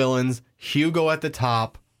multiple villains, Hugo at the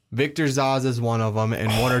top, Victor Zsasz is one of them, and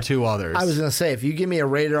one or two others. I was going to say, if you give me a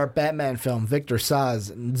rated R Batman film, Victor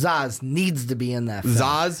Zsasz needs to be in that film.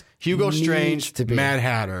 Zsasz, Hugo Strange, Mad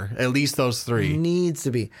Hatter. At least those three. Needs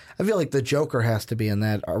to be. I feel like the Joker has to be in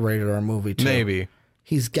that rated R movie, too. Maybe.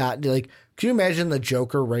 He's got, like, can you imagine the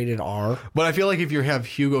Joker rated R? But I feel like if you have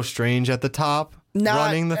Hugo Strange at the top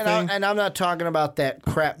running the thing. And I'm not talking about that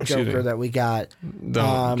crap Joker that we got.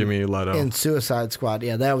 Don't give me Leto. In Suicide Squad.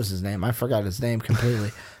 Yeah, that was his name. I forgot his name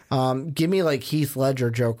completely. Give me like Heath Ledger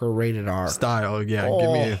Joker rated R. Style,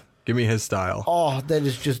 yeah. Give me his style. Oh, that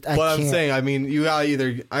is just, I can't. I'm saying, I mean, you gotta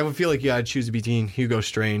either, I would feel like you gotta choose between Hugo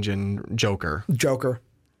Strange and Joker. Joker.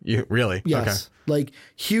 You really? Yes. Okay. Like,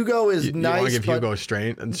 Hugo is nice. You want to give Hugo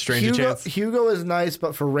Strange a chance? Hugo is nice,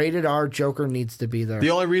 but for rated R, Joker needs to be there. The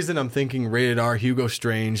only reason I'm thinking rated R, Hugo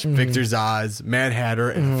Strange, Victor Zsasz, Mad Hatter,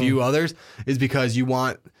 and a few others is because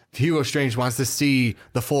Hugo Strange wants to see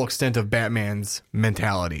the full extent of Batman's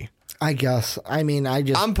mentality. I guess. I mean,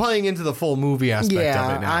 I'm playing into the full movie aspect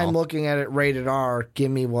of it now. I'm looking at it rated R. Give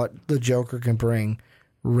me what the Joker can bring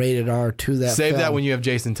rated R to that Save film. that when you have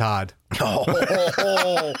Jason Todd.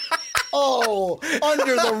 Oh,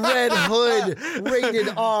 under the red hood, rated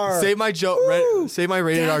R. Save my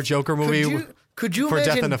rated R Joker movie. Could you for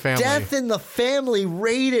imagine Death in the Family? Death in the Family,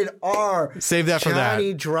 rated R. Save that for that.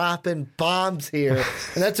 Johnny dropping bombs here,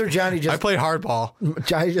 and that's where Johnny just. I played hardball.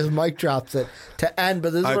 Johnny just mic drops it to end,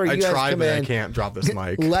 but this is where you guys come in. I can't drop this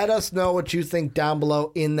mic. Let us know what you think down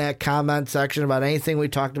below in that comment section about anything we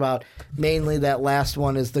talked about. Mainly, that last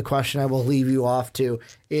one is the question I will leave you off to: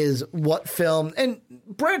 is what film, and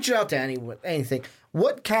branch it out to anything.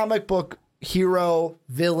 What comic book hero,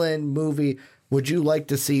 villain, movie would you like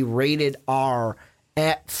to see rated R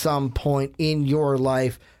at some point in your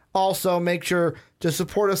life? Also, make sure to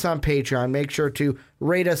support us on Patreon. Make sure to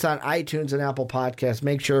rate us on iTunes and Apple Podcasts.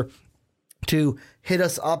 Make sure to hit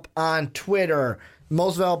us up on Twitter,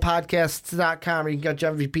 mostvaluablepodcasts.com, where you can catch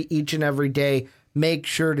MVP each and every day. Make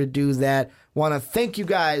sure to do that. Want to thank you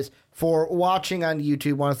guys for watching on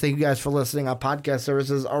YouTube. Want to thank you guys for listening on podcast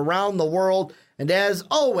services around the world. And as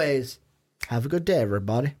always, have a good day,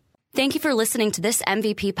 everybody. Thank you for listening to this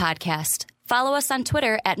MVP podcast. Follow us on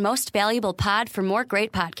Twitter at Most Valuable Pod for more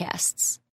great podcasts.